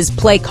and his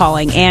play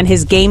calling and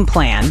his game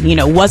plan? You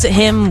know, was it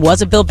him?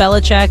 Was it Bill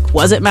Belichick?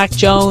 Was it Mac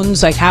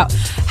Jones? Like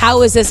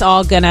how is this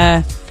all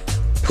gonna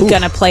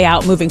play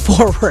out moving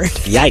forward?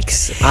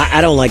 Yikes.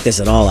 I don't like this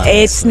at all.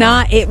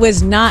 It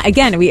was not,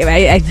 again,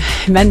 I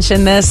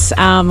mentioned this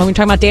when we were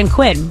talking about Dan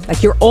Quinn.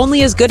 Like, you're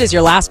only as good as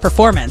your last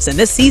performance, and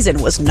this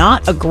season was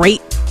not a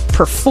great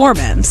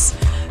performance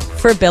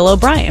for Bill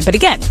O'Brien. But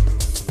again,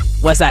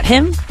 was that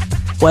him?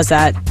 Was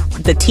that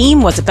the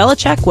team? Was it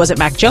Belichick? Was it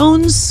Mac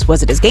Jones?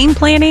 Was it his game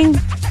planning?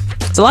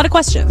 It's a lot of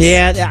questions.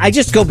 Yeah, I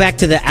just go back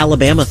to the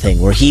Alabama thing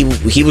where he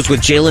was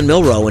with Jalen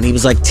Milroe and he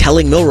was like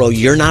telling Milroe,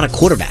 you're not a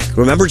quarterback.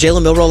 Remember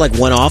Jalen Milroe like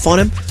went off on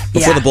him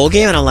before the bowl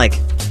game? And I'm like,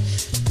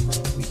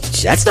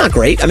 that's not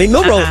great. I mean,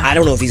 Milroe, I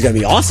don't know if he's going to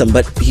be awesome,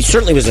 but he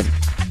certainly was a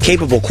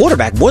capable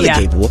quarterback, more than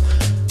capable.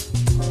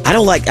 I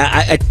don't like,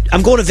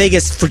 I'm going to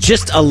Vegas for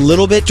just a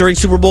little bit during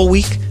Super Bowl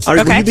week.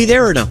 Will you be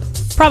there or no?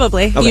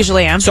 Probably. Okay.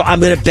 Usually am. So I'm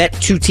going to bet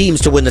 2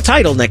 teams to win the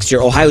title next year.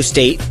 Ohio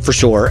State, for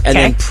sure, and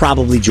then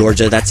probably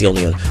Georgia. That's the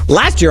only one.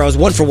 Last year, I was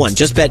 1 for 1.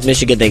 Just bet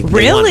Michigan. They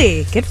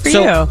really? Won. Good for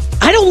you.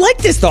 I don't like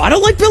this, though. I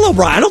don't like Bill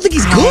O'Brien. I don't think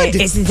he's good.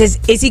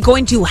 Is he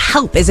going to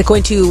help? Is it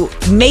going to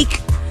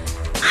make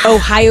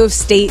Ohio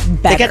State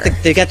better?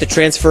 They got the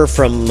transfer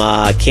from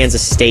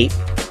Kansas State.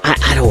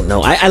 I don't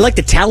know. I like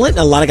the talent.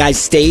 A lot of guys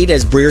stayed,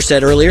 as Breer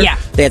said earlier. Yeah.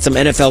 They had some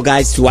NFL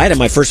guys who I had in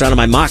my first round of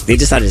my mock. They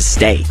decided to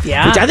stay,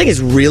 which I think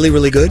is really,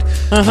 really good.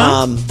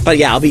 But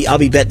yeah, I'll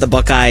be betting the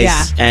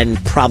Buckeyes and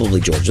probably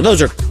Georgia.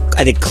 Those are,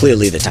 I think,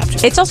 clearly the top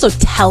 2. It's also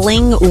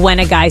telling when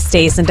a guy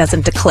stays and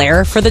doesn't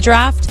declare for the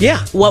draft.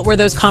 Yeah. What were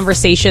those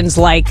conversations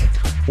like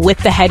with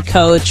the head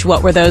coach?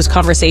 What were those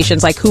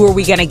conversations like? Who are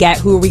we going to get?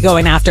 Who are we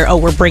going after? Oh,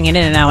 we're bringing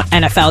in an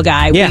NFL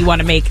guy. Yeah. We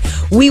want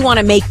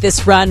to make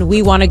this run.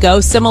 We want to go,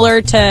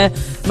 similar to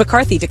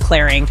McCarthy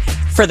declaring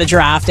for the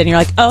draft. And you're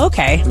like, oh,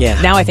 okay. Yeah.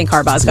 Now I think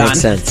Harbaugh's gone.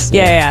 Makes sense.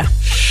 Yeah.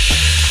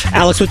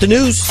 Alex with the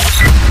news.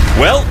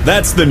 Well,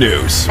 that's the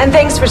news. And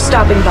thanks for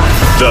stopping by.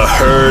 The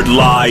Herd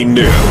Line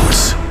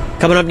News.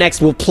 Coming up next,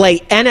 we'll play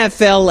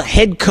NFL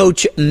head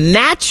coach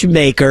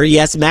matchmaker.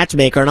 Yes,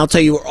 matchmaker. And I'll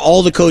tell you where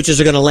all the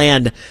coaches are going to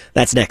land.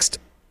 That's next.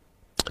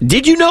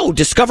 Did you know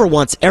Discover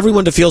wants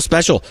everyone to feel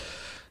special?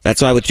 That's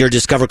why with your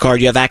Discover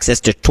card, you have access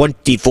to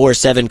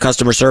 24/7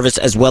 customer service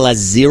as well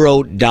as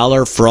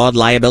 $0 fraud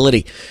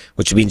liability,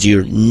 which means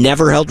you're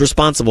never held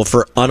responsible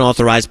for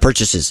unauthorized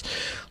purchases.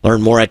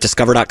 Learn more at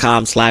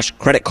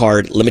discover.com/credit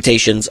card.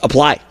 Limitations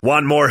apply.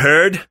 Want more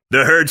Herd?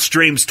 The Herd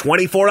streams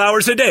 24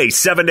 hours a day,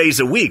 7 days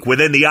a week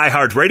within the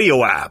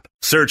iHeartRadio app.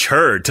 Search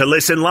Herd to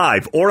listen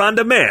live or on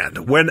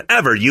demand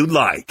whenever you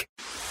like.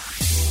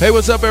 Hey,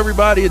 what's up,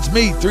 everybody? It's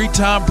me,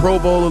 3-time Pro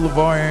Bowler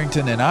LeVar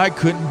Arrington, and I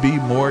couldn't be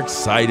more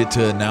excited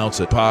to announce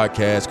a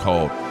podcast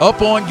called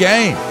Up On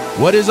Game.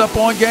 What is Up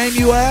On Game,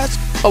 you ask?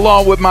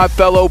 Along with my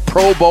fellow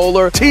Pro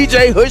Bowler,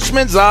 TJ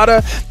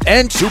Hushmanzada,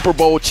 and Super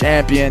Bowl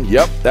champion,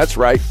 yep, that's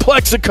right,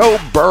 Plexico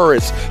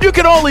Burress. You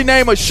can only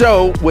name a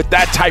show with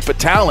that type of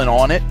talent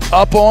on it.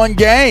 Up On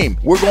Game.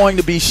 We're going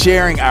to be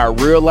sharing our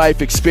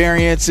real-life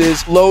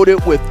experiences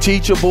loaded with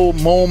teachable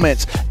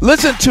moments.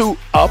 Listen to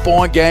Up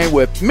On Game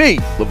with me,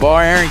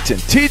 LeVar Arrington,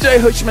 TJ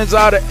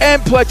Hushmanzada, and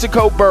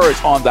Plexico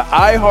Burress on the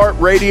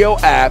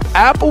iHeartRadio app,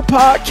 Apple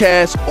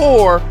Podcasts,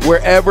 or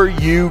wherever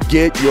you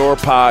get your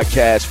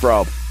podcast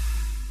from.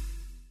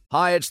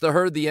 Hi, it's The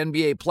Herd. The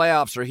NBA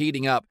playoffs are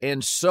heating up,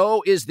 and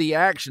so is the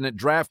action at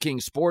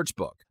DraftKings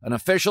Sportsbook, an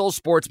official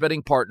sports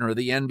betting partner of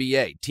the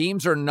NBA.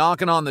 Teams are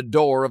knocking on the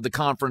door of the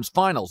conference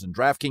finals, and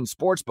DraftKings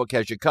Sportsbook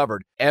has you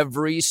covered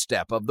every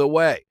step of the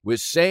way with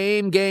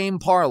same-game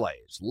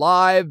parlays,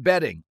 live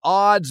betting,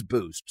 odds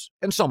boosts,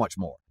 and so much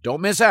more.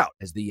 Don't miss out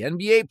as the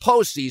NBA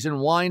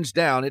postseason winds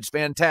down. It's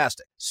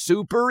fantastic.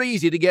 Super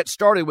easy to get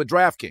started with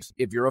DraftKings.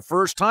 If you're a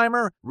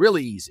first-timer,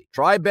 really easy.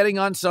 Try betting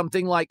on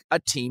something like a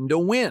team to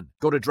win.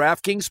 Go to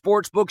DraftKings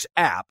Sportsbook's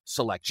app,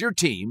 select your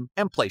team,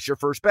 and place your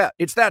first bet.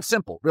 It's that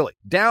simple, really.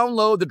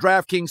 Download the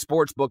DraftKings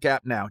Sportsbook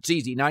app now. It's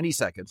easy, 90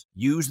 seconds.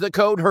 Use the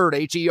code HERD,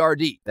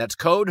 H-E-R-D. That's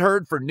code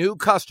HERD for new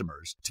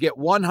customers to get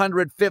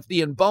 $150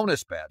 in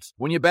bonus bets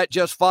when you bet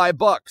just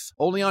 $5.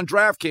 Only on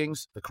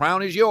DraftKings. The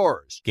crown is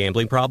yours.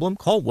 Gambling problem?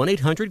 Call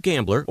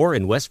 1-800-GAMBLER or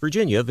in West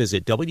Virginia,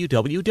 visit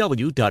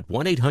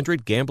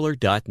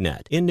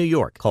www.1800gambler.net. In New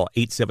York, call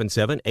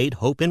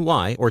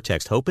 877-8-HOPE-NY or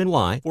text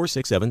HOPE-NY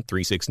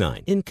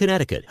 467-369. In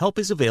Connecticut, help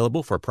is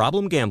available for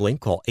problem gambling.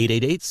 Call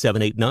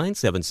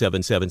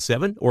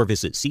 888-789-7777 or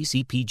visit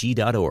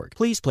ccpg.org.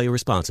 Please play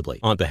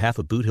responsibly. On behalf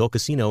of Boot Hill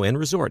Casino and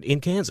Resort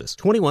in Kansas,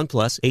 21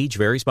 plus, age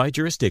varies by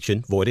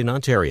jurisdiction, void in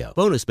Ontario.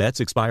 Bonus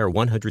bets expire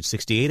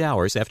 168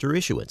 hours after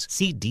issuance.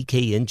 See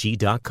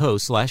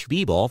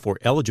dkng.co/bball for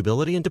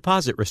eligibility and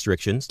deposit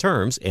restrictions,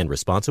 terms, and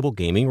responsible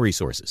gaming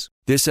resources.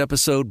 This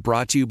episode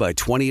brought to you by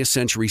 20th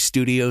Century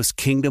Studios'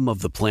 Kingdom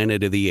of the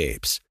Planet of the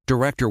Apes.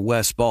 Director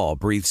Wes Ball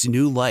breathes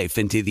new life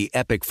into the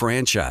epic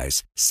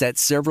franchise, set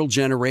several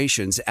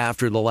generations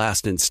after the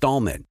last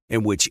installment,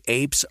 in which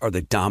apes are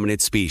the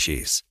dominant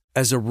species.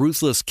 As a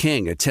ruthless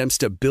king attempts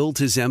to build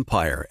his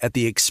empire at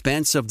the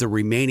expense of the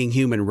remaining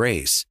human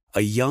race,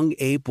 a young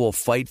ape will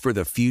fight for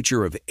the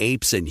future of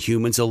apes and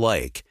humans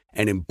alike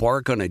and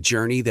embark on a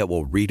journey that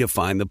will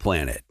redefine the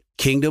planet.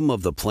 Kingdom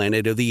of the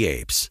Planet of the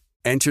Apes.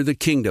 Enter the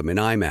kingdom in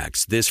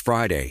IMAX this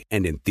Friday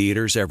and in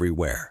theaters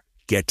everywhere.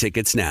 Get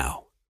tickets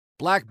now.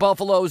 Black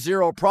Buffalo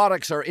Zero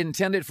products are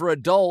intended for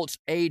adults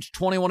age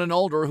 21 and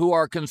older who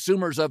are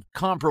consumers of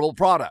comparable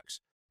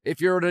products.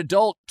 If you're an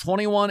adult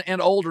 21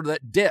 and older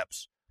that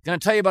dips, I'm going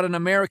to tell you about an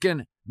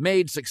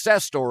American-made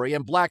success story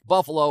and Black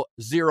Buffalo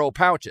Zero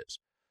pouches.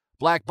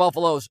 Black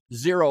Buffalo's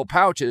Zero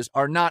pouches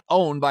are not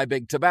owned by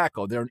Big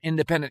Tobacco. They're an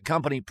independent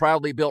company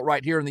proudly built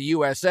right here in the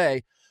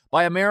USA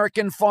by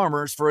American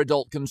farmers for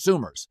adult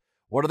consumers.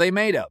 What are they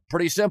made of?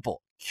 Pretty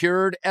simple.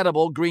 Cured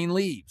edible green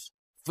leaves.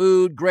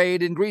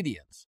 Food-grade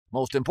ingredients.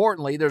 Most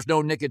importantly, there's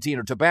no nicotine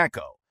or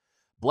tobacco.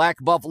 Black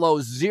Buffalo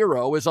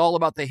Zero is all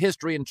about the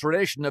history and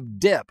tradition of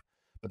dip,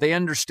 but they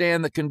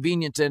understand the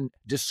convenience and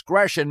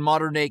discretion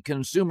modern-day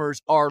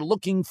consumers are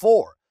looking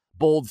for.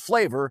 Bold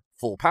flavor,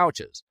 full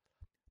pouches.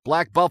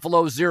 Black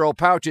Buffalo Zero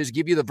pouches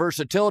give you the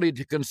versatility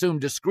to consume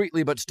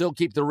discreetly but still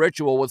keep the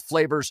ritual with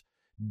flavors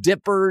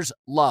dippers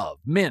love.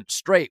 Mint,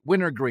 straight,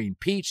 wintergreen,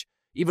 peach,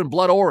 even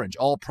blood orange,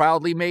 all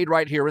proudly made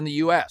right here in the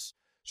U.S.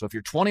 So if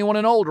you're 21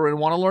 and older and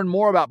want to learn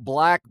more about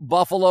Black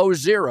Buffalo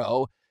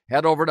Zero,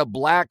 head over to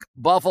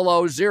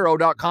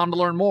blackbuffalozero.com to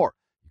learn more.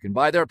 You can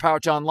buy their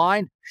pouch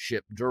online,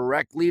 shipped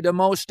directly to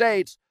most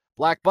states.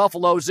 Black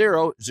Buffalo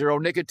Zero, zero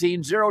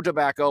nicotine, zero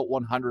tobacco,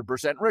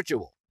 100%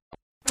 ritual.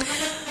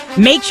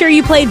 Make sure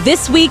you play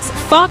this week's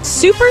Fox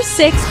Super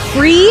 6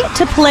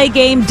 free-to-play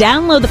game.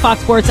 Download the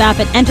Fox Sports app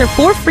and enter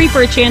for free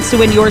for a chance to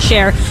win your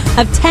share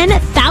of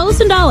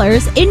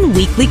 $10,000 in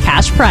weekly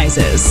cash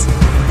prizes.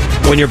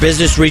 When your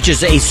business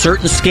reaches a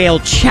certain scale,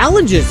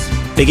 challenges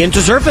begin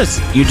to surface.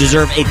 You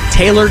deserve a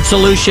tailored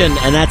solution,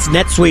 and that's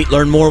NetSuite.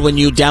 Learn more when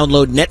you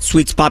download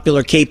NetSuite's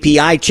popular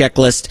KPI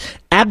checklist.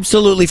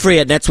 Absolutely free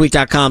at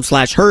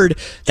netsuite.com/herd.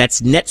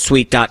 That's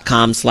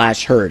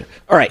netsuite.com/herd.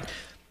 All right.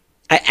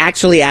 I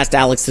actually asked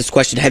Alex this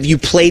question. Have you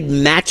played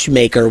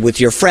matchmaker with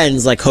your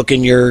friends, like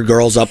hooking your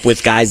girls up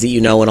with guys that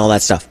you know and all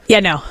that stuff? Yeah,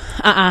 no.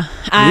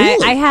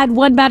 Really? I had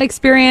one bad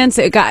experience.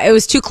 It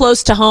was too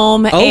close to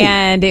home,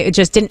 and it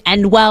just didn't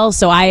end well.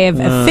 So I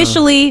have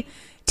officially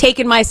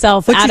taken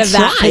myself out of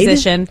that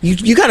position.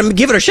 You got to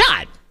give it a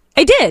shot.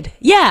 I did.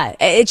 Yeah.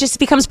 It just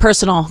becomes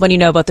personal when you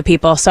know about the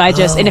people. So I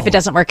just, and if it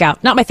doesn't work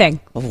out, not my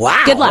thing.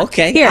 Wow. Good luck.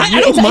 Okay. Here, I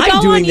don't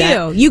mind doing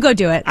that. You go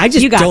do it. I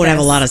just don't have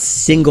a lot of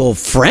single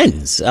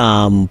friends.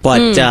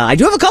 But I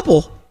do have a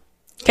couple.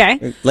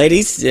 Okay.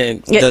 Ladies,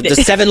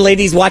 the 7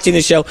 ladies watching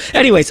the show.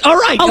 Anyways, all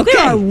right. Oh, okay.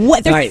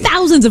 There are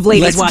thousands of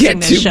ladies watching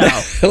this show.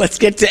 Let's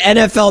get to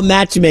NFL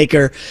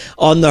Matchmaker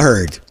on the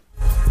herd.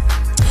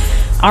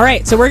 All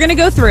right. So we're going to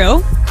go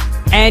through.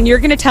 And you're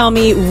going to tell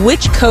me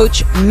which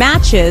coach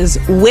matches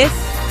with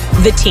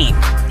the team,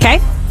 okay?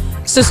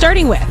 So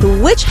starting with,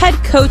 which head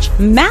coach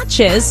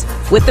matches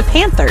with the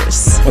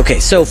Panthers?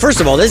 Okay, so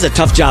first of all, this is a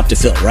tough job to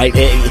fill, right?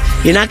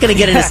 You're not going to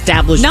get an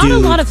established Not dude. a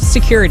lot of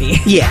security.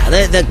 Yeah,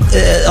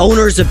 the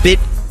owner's a bit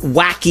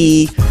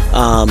wacky.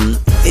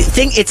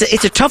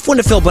 It's a tough one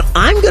to fill, but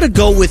I'm going to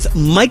go with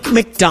Mike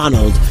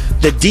McDonald,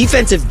 the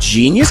defensive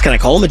genius. Can I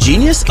call him a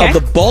genius? Okay. Of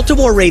the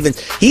Baltimore Ravens.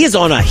 He is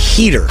on a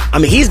heater. I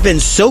mean, he's been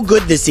so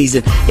good this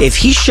season. If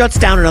he shuts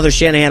down another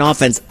Shanahan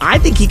offense, I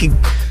think he could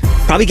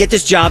probably get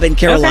this job in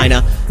Carolina.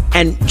 Okay.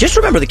 And just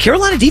remember, the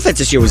Carolina defense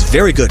this year was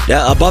very good.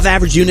 Above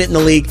average unit in the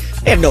league.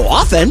 They have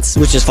no offense,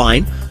 which is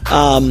fine.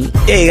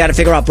 You got to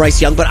figure out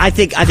Bryce Young, but I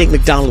think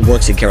McDonald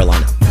works in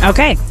Carolina.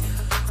 Okay.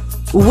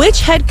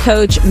 Which head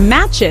coach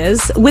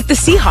matches with the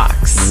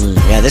Seahawks?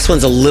 Yeah, this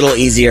one's a little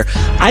easier.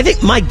 I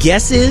think my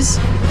guess is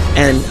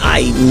and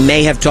I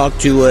may have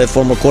talked to a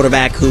former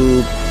quarterback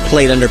who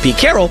played under Pete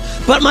Carroll,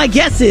 but my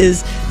guess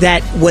is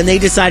that when they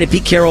decided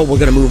Pete Carroll were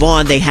going to move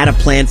on, they had a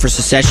plan for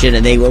succession,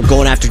 and they were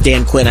going after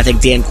Dan Quinn. I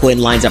think Dan Quinn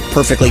lines up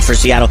perfectly for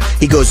Seattle.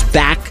 He goes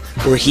back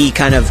where he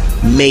kind of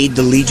made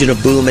the Legion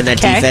of Boom in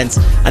that defense.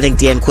 I think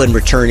Dan Quinn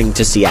returning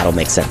to Seattle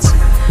makes sense.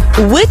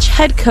 Which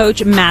head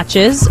coach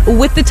matches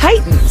with the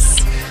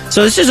Titans?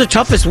 So this is the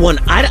toughest one.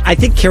 I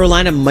think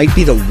Carolina might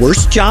be the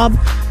worst job.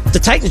 The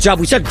Titans job,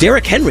 we said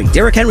Derrick Henry.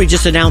 Derrick Henry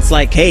just announced,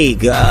 like, hey,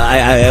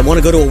 I want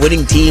to go to a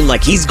winning team.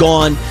 Like, he's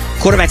gone.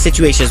 Quarterback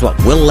situation is what?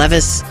 Will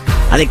Levis.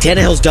 I think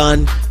Tannehill's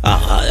done.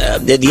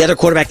 The other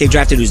quarterback they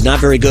drafted who's not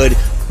very good.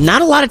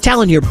 Not a lot of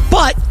talent here,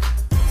 but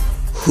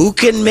who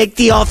can make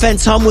the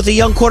offense hum with a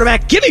young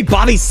quarterback? Give me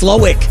Bobby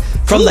Slowick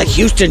from the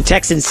Houston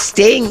Texans,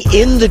 staying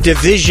in the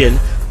division.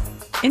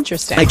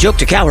 Interesting. I joked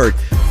to Cowherd,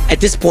 at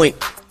this point,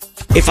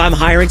 if I'm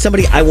hiring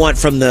somebody, I want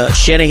from the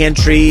Shanahan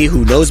tree,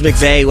 who knows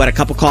McVay, who had a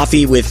cup of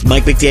coffee with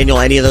Mike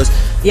McDaniel, any of those.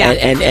 Yeah.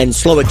 And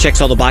Slowick checks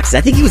all the boxes.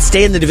 I think he would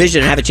stay in the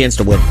division and have a chance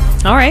to win.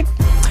 All right.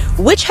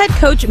 Which head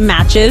coach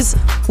matches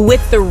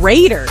with the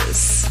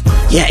Raiders?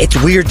 Yeah,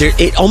 it's weird.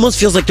 It almost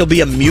feels like there'll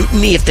be a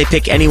mutiny if they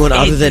pick anyone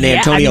other than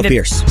Antonio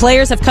Pierce.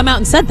 Players have come out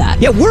and said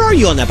that. Yeah, where are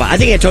you on that? I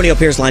think Antonio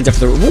Pierce lines up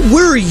for the...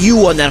 Where are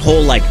you on that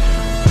whole, like,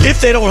 if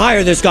they don't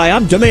hire this guy,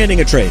 I'm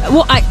demanding a trade?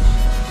 Well,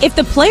 if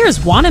the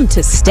players want him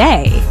to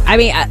stay, I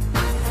mean,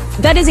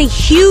 that is a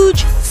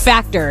huge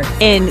factor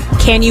in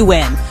can you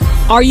win?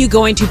 Are you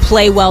going to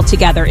play well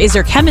together? Is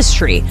there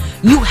chemistry?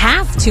 You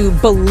have to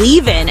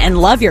believe in and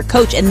love your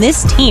coach, and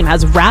this team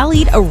has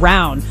rallied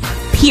around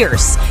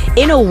Pierce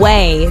in a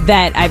way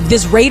that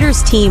this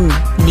Raiders team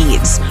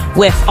needs,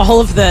 with all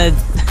of the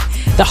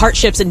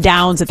hardships and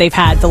downs that they've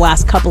had the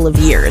last couple of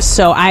years.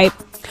 So I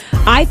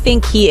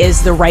think he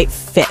is the right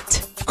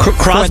fit.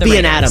 Crosby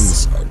and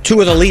Adams, two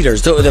of the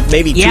leaders,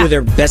 maybe two of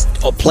their best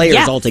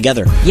players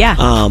altogether. Yeah.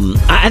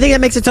 I think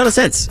that makes a ton of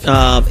sense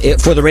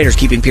for the Raiders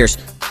keeping Pierce.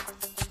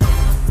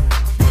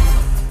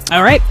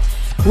 All right.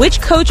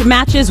 Which coach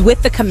matches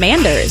with the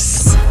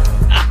Commanders?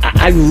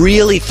 I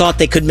really thought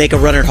they could make a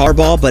run at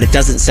Harbaugh, but it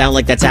doesn't sound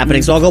like that's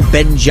happening. So I'll go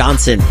Ben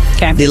Johnson,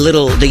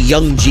 the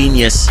young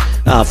genius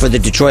for the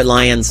Detroit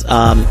Lions.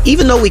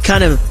 Even though we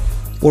kind of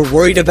were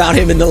worried about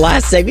him in the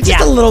last segment, just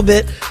a little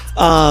bit.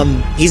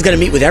 He's going to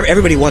meet with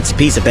everybody. Wants a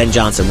piece of Ben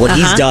Johnson. What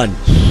he's done.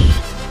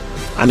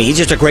 I mean, he's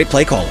just a great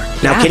play caller.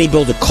 Now, can he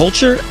build a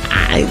culture?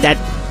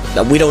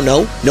 That we don't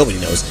know. Nobody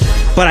knows.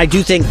 But I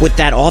do think with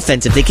that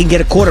offense, if they can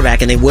get a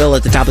quarterback, and they will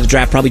at the top of the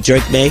draft, probably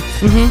Drake May.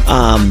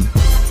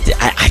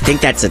 I think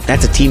that's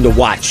a team to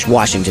watch.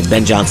 Washington,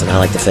 Ben Johnson. I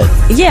like the fit.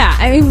 Yeah,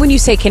 I mean, when you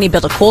say can he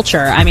build a culture,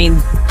 I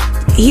mean,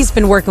 he's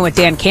been working with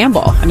Dan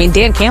Campbell. I mean,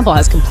 Dan Campbell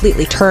has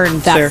completely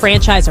turned that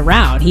franchise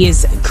around. He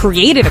has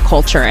created a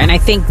culture, and I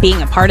think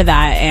being a part of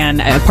that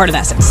and a part of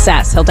that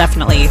success, he'll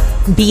definitely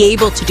be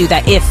able to do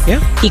that if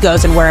he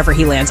goes and wherever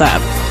he lands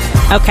up.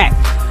 Okay.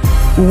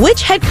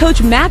 Which head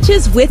coach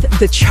matches with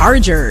the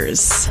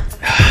Chargers?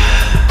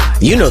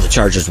 You know the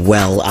Chargers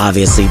well,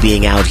 obviously,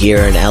 being out here,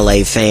 an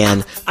LA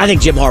fan. I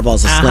think Jim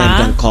Harbaugh's a slam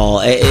dunk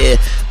call.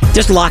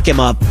 Just lock him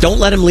up. Don't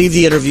let him leave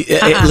the interview,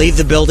 leave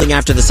the building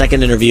after the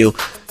second interview.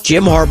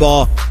 Jim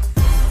Harbaugh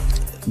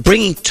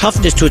bringing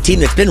toughness to a team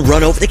that's been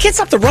run over. They can't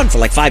stop the run for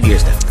like 5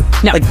 years now.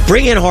 No. Like,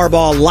 bring in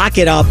Harbaugh, lock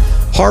it up.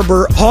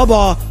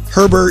 Harbaugh,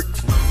 Herbert,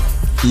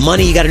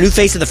 money. You got a new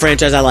face of the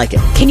franchise. I like it.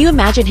 Can you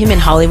imagine him in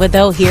Hollywood,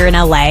 though, here in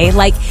LA?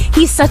 Like,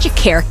 he's such a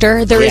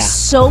character. There is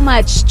so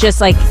much just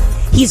like...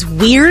 He's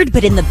weird,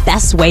 but in the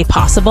best way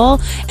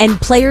possible. And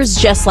players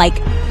just, like,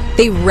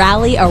 they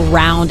rally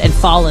around and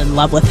fall in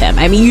love with him.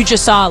 I mean, you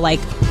just saw,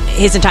 like,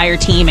 his entire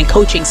team and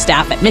coaching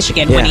staff at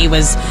Michigan when he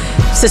was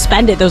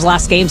suspended those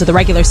last games of the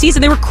regular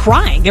season. They were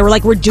crying. They were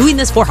like, we're doing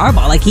this for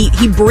Harbaugh. Like,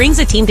 he brings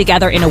a team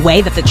together in a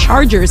way that the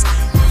Chargers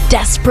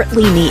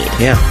desperately need.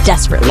 Yeah.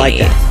 Desperately like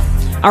need. That.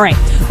 All right.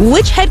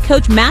 Which head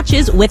coach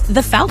matches with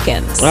the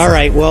Falcons? All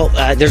right. Well,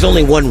 there's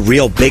only one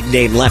real big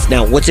name left.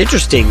 Now, what's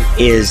interesting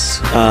is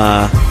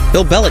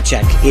Bill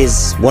Belichick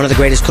is one of the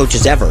greatest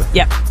coaches ever.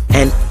 Yep.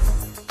 And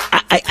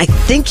I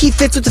think he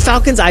fits with the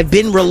Falcons. I've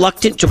been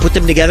reluctant to put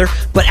them together.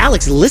 But,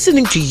 Alex,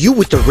 listening to you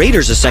with the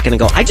Raiders a second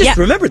ago, I just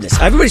remembered this.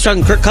 Everybody's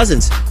talking Kirk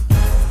Cousins.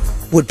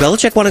 Would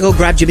Belichick want to go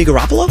grab Jimmy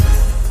Garoppolo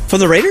from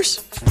the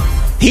Raiders?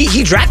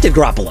 He drafted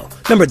Garoppolo.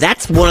 Remember,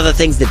 that's one of the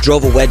things that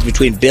drove a wedge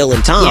between Bill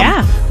and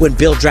Tom when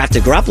Bill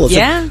drafted Garoppolo.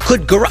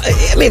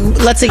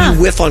 So let's say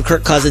you whiff on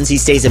Kirk Cousins, he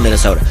stays in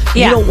Minnesota.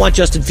 You don't want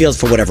Justin Fields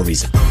for whatever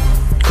reason.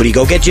 Could he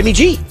go get Jimmy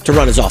G to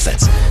run his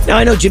offense? Now,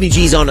 I know Jimmy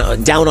G's down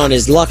on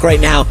his luck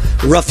right now.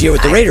 Rough year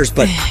with the Raiders,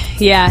 but...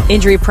 Yeah,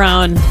 injury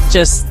prone.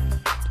 Just...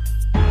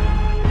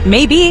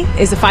 Maybe.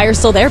 Is the fire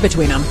still there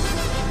between them?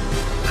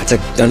 That's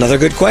another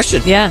good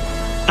question. Yeah.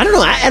 I don't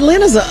know.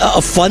 Atlanta's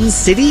a fun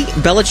city.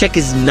 Belichick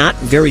is not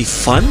very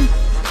fun.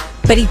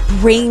 But he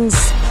brings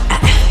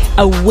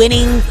a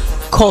winning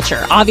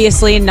culture.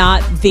 Obviously,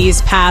 not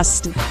these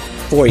past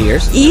 4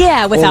 years.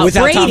 Yeah, without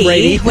Brady. Tom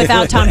Brady.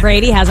 Without Tom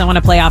Brady, hasn't won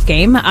a playoff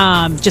game.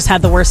 Just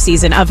had the worst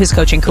season of his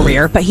coaching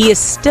career. But he is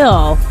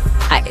still...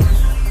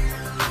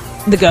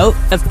 the GOAT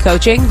of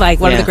coaching, like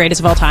one of the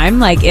greatest of all time.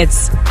 Like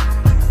it's,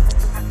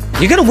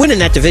 you're going to win in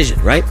that division,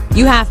 right?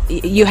 You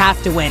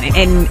have to win.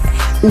 And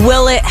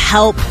will it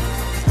help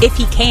if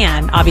he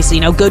can, obviously,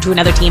 go to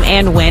another team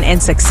and win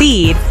and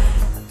succeed?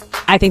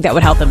 I think that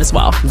would help him as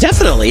well.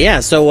 Definitely,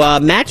 yeah. So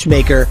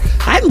matchmaker,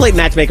 I haven't played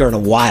matchmaker in a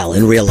while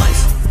in real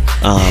life.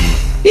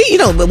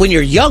 When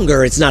you're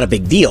younger, it's not a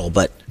big deal,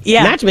 but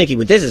matchmaking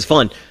with this is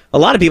fun. A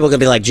lot of people are going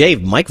to be like, Jay,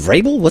 Mike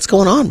Vrabel, what's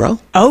going on, bro?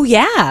 Oh,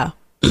 yeah.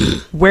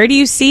 Where do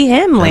you see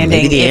him landing,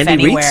 maybe the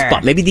Andy Reid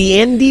spot. Maybe the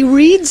Andy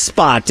Reid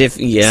spot. So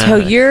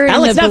you're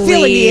Alex not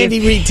feeling the Andy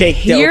Reid take.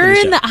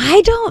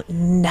 I don't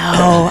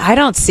know. I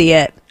don't see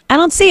it.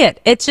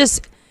 It's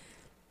just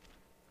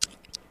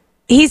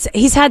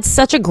he's had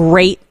such a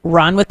great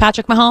run with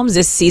Patrick Mahomes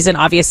this season.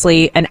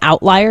 Obviously, an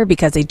outlier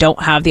because they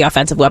don't have the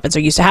offensive weapons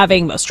they're used to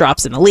having. Most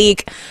drops in the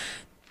league.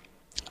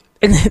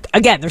 And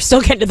again, they're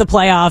still getting to the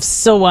playoffs.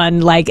 Still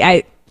won.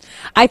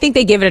 I think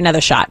they give it another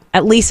shot,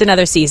 at least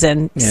another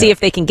season, see if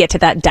they can get to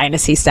that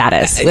dynasty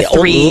status with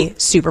 3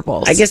 Super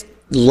Bowls. I guess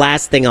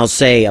last thing I'll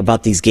say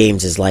about these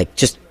games is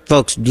just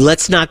folks,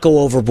 let's not go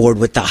overboard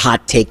with the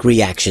hot take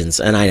reactions.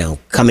 And I know,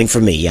 coming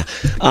from me,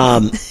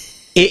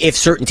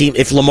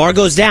 if Lamar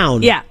goes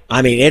down,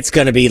 I mean, it's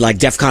going to be like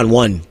DEFCON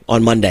 1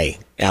 on Monday,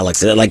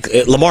 Alex.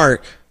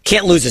 Lamar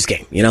can't lose this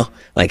game,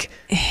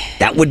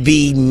 that would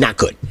be not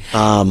good.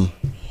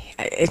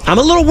 I'm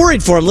a little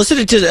worried for him.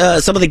 Listening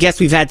to some of the guests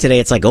we've had today,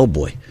 it's like, oh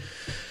boy.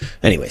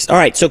 Anyways, all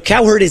right, so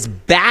Cowherd is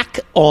back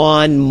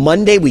on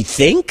Monday, we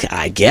think,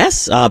 I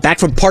guess. Back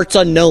from parts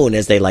unknown,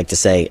 as they like to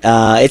say.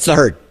 It's the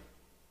Herd.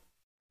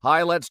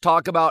 Hi, let's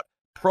talk about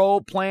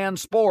Pro Plan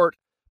Sport.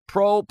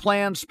 Pro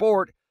Plan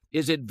Sport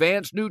is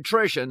advanced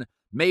nutrition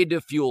made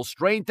to fuel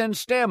strength and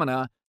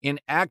stamina in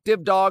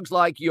active dogs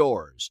like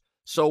yours.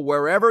 So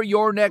wherever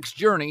your next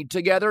journey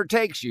together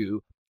takes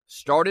you,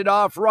 start it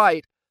off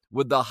right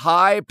with the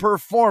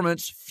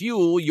high-performance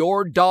fuel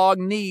your dog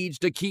needs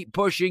to keep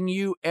pushing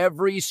you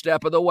every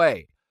step of the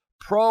way.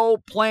 Pro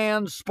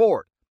Plan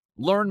Sport.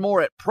 Learn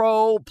more at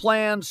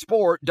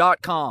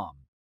ProPlansport.com.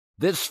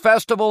 This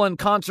festival and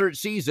concert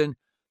season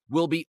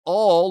will be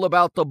all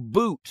about the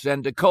boots,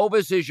 and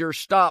Tecovas is your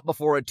stop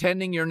before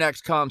attending your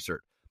next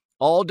concert.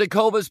 All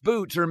Tecovas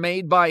boots are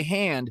made by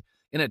hand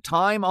in a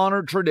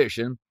time-honored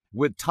tradition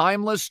with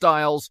timeless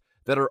styles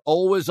that are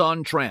always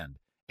on trend.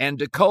 And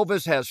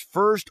Tecovas has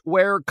first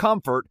wear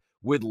comfort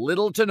with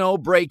little to no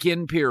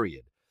break-in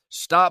period.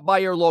 Stop by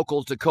your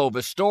local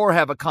Tecovas store,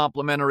 have a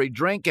complimentary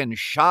drink, and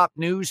shop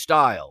new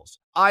styles.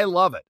 I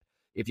love it.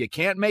 If you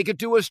can't make it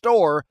to a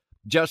store,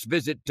 just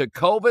visit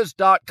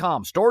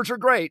Tecovas.com. Stores are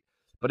great,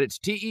 but it's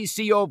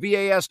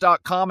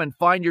TECOVAS.com and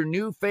find your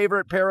new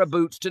favorite pair of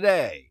boots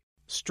today.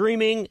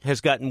 Streaming has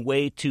gotten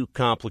way too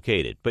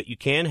complicated, but you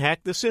can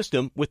hack the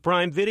system with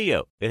Prime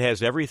Video. It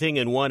has everything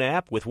in one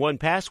app with one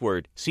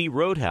password. See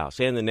Roadhouse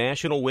and the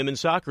National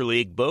Women's Soccer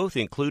League both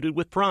included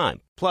with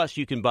Prime. Plus,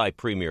 you can buy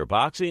Premier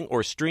Boxing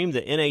or stream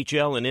the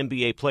NHL and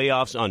NBA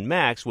playoffs on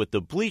Max with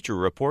the Bleacher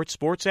Report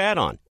Sports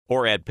add-on.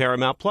 Or add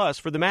Paramount Plus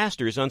for the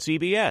Masters on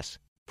CBS.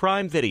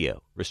 Prime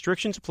Video.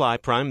 Restrictions apply.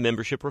 Prime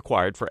membership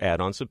required for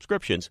add-on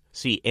subscriptions.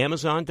 See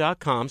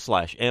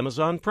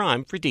Amazon.com/Amazon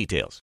Prime for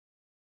details.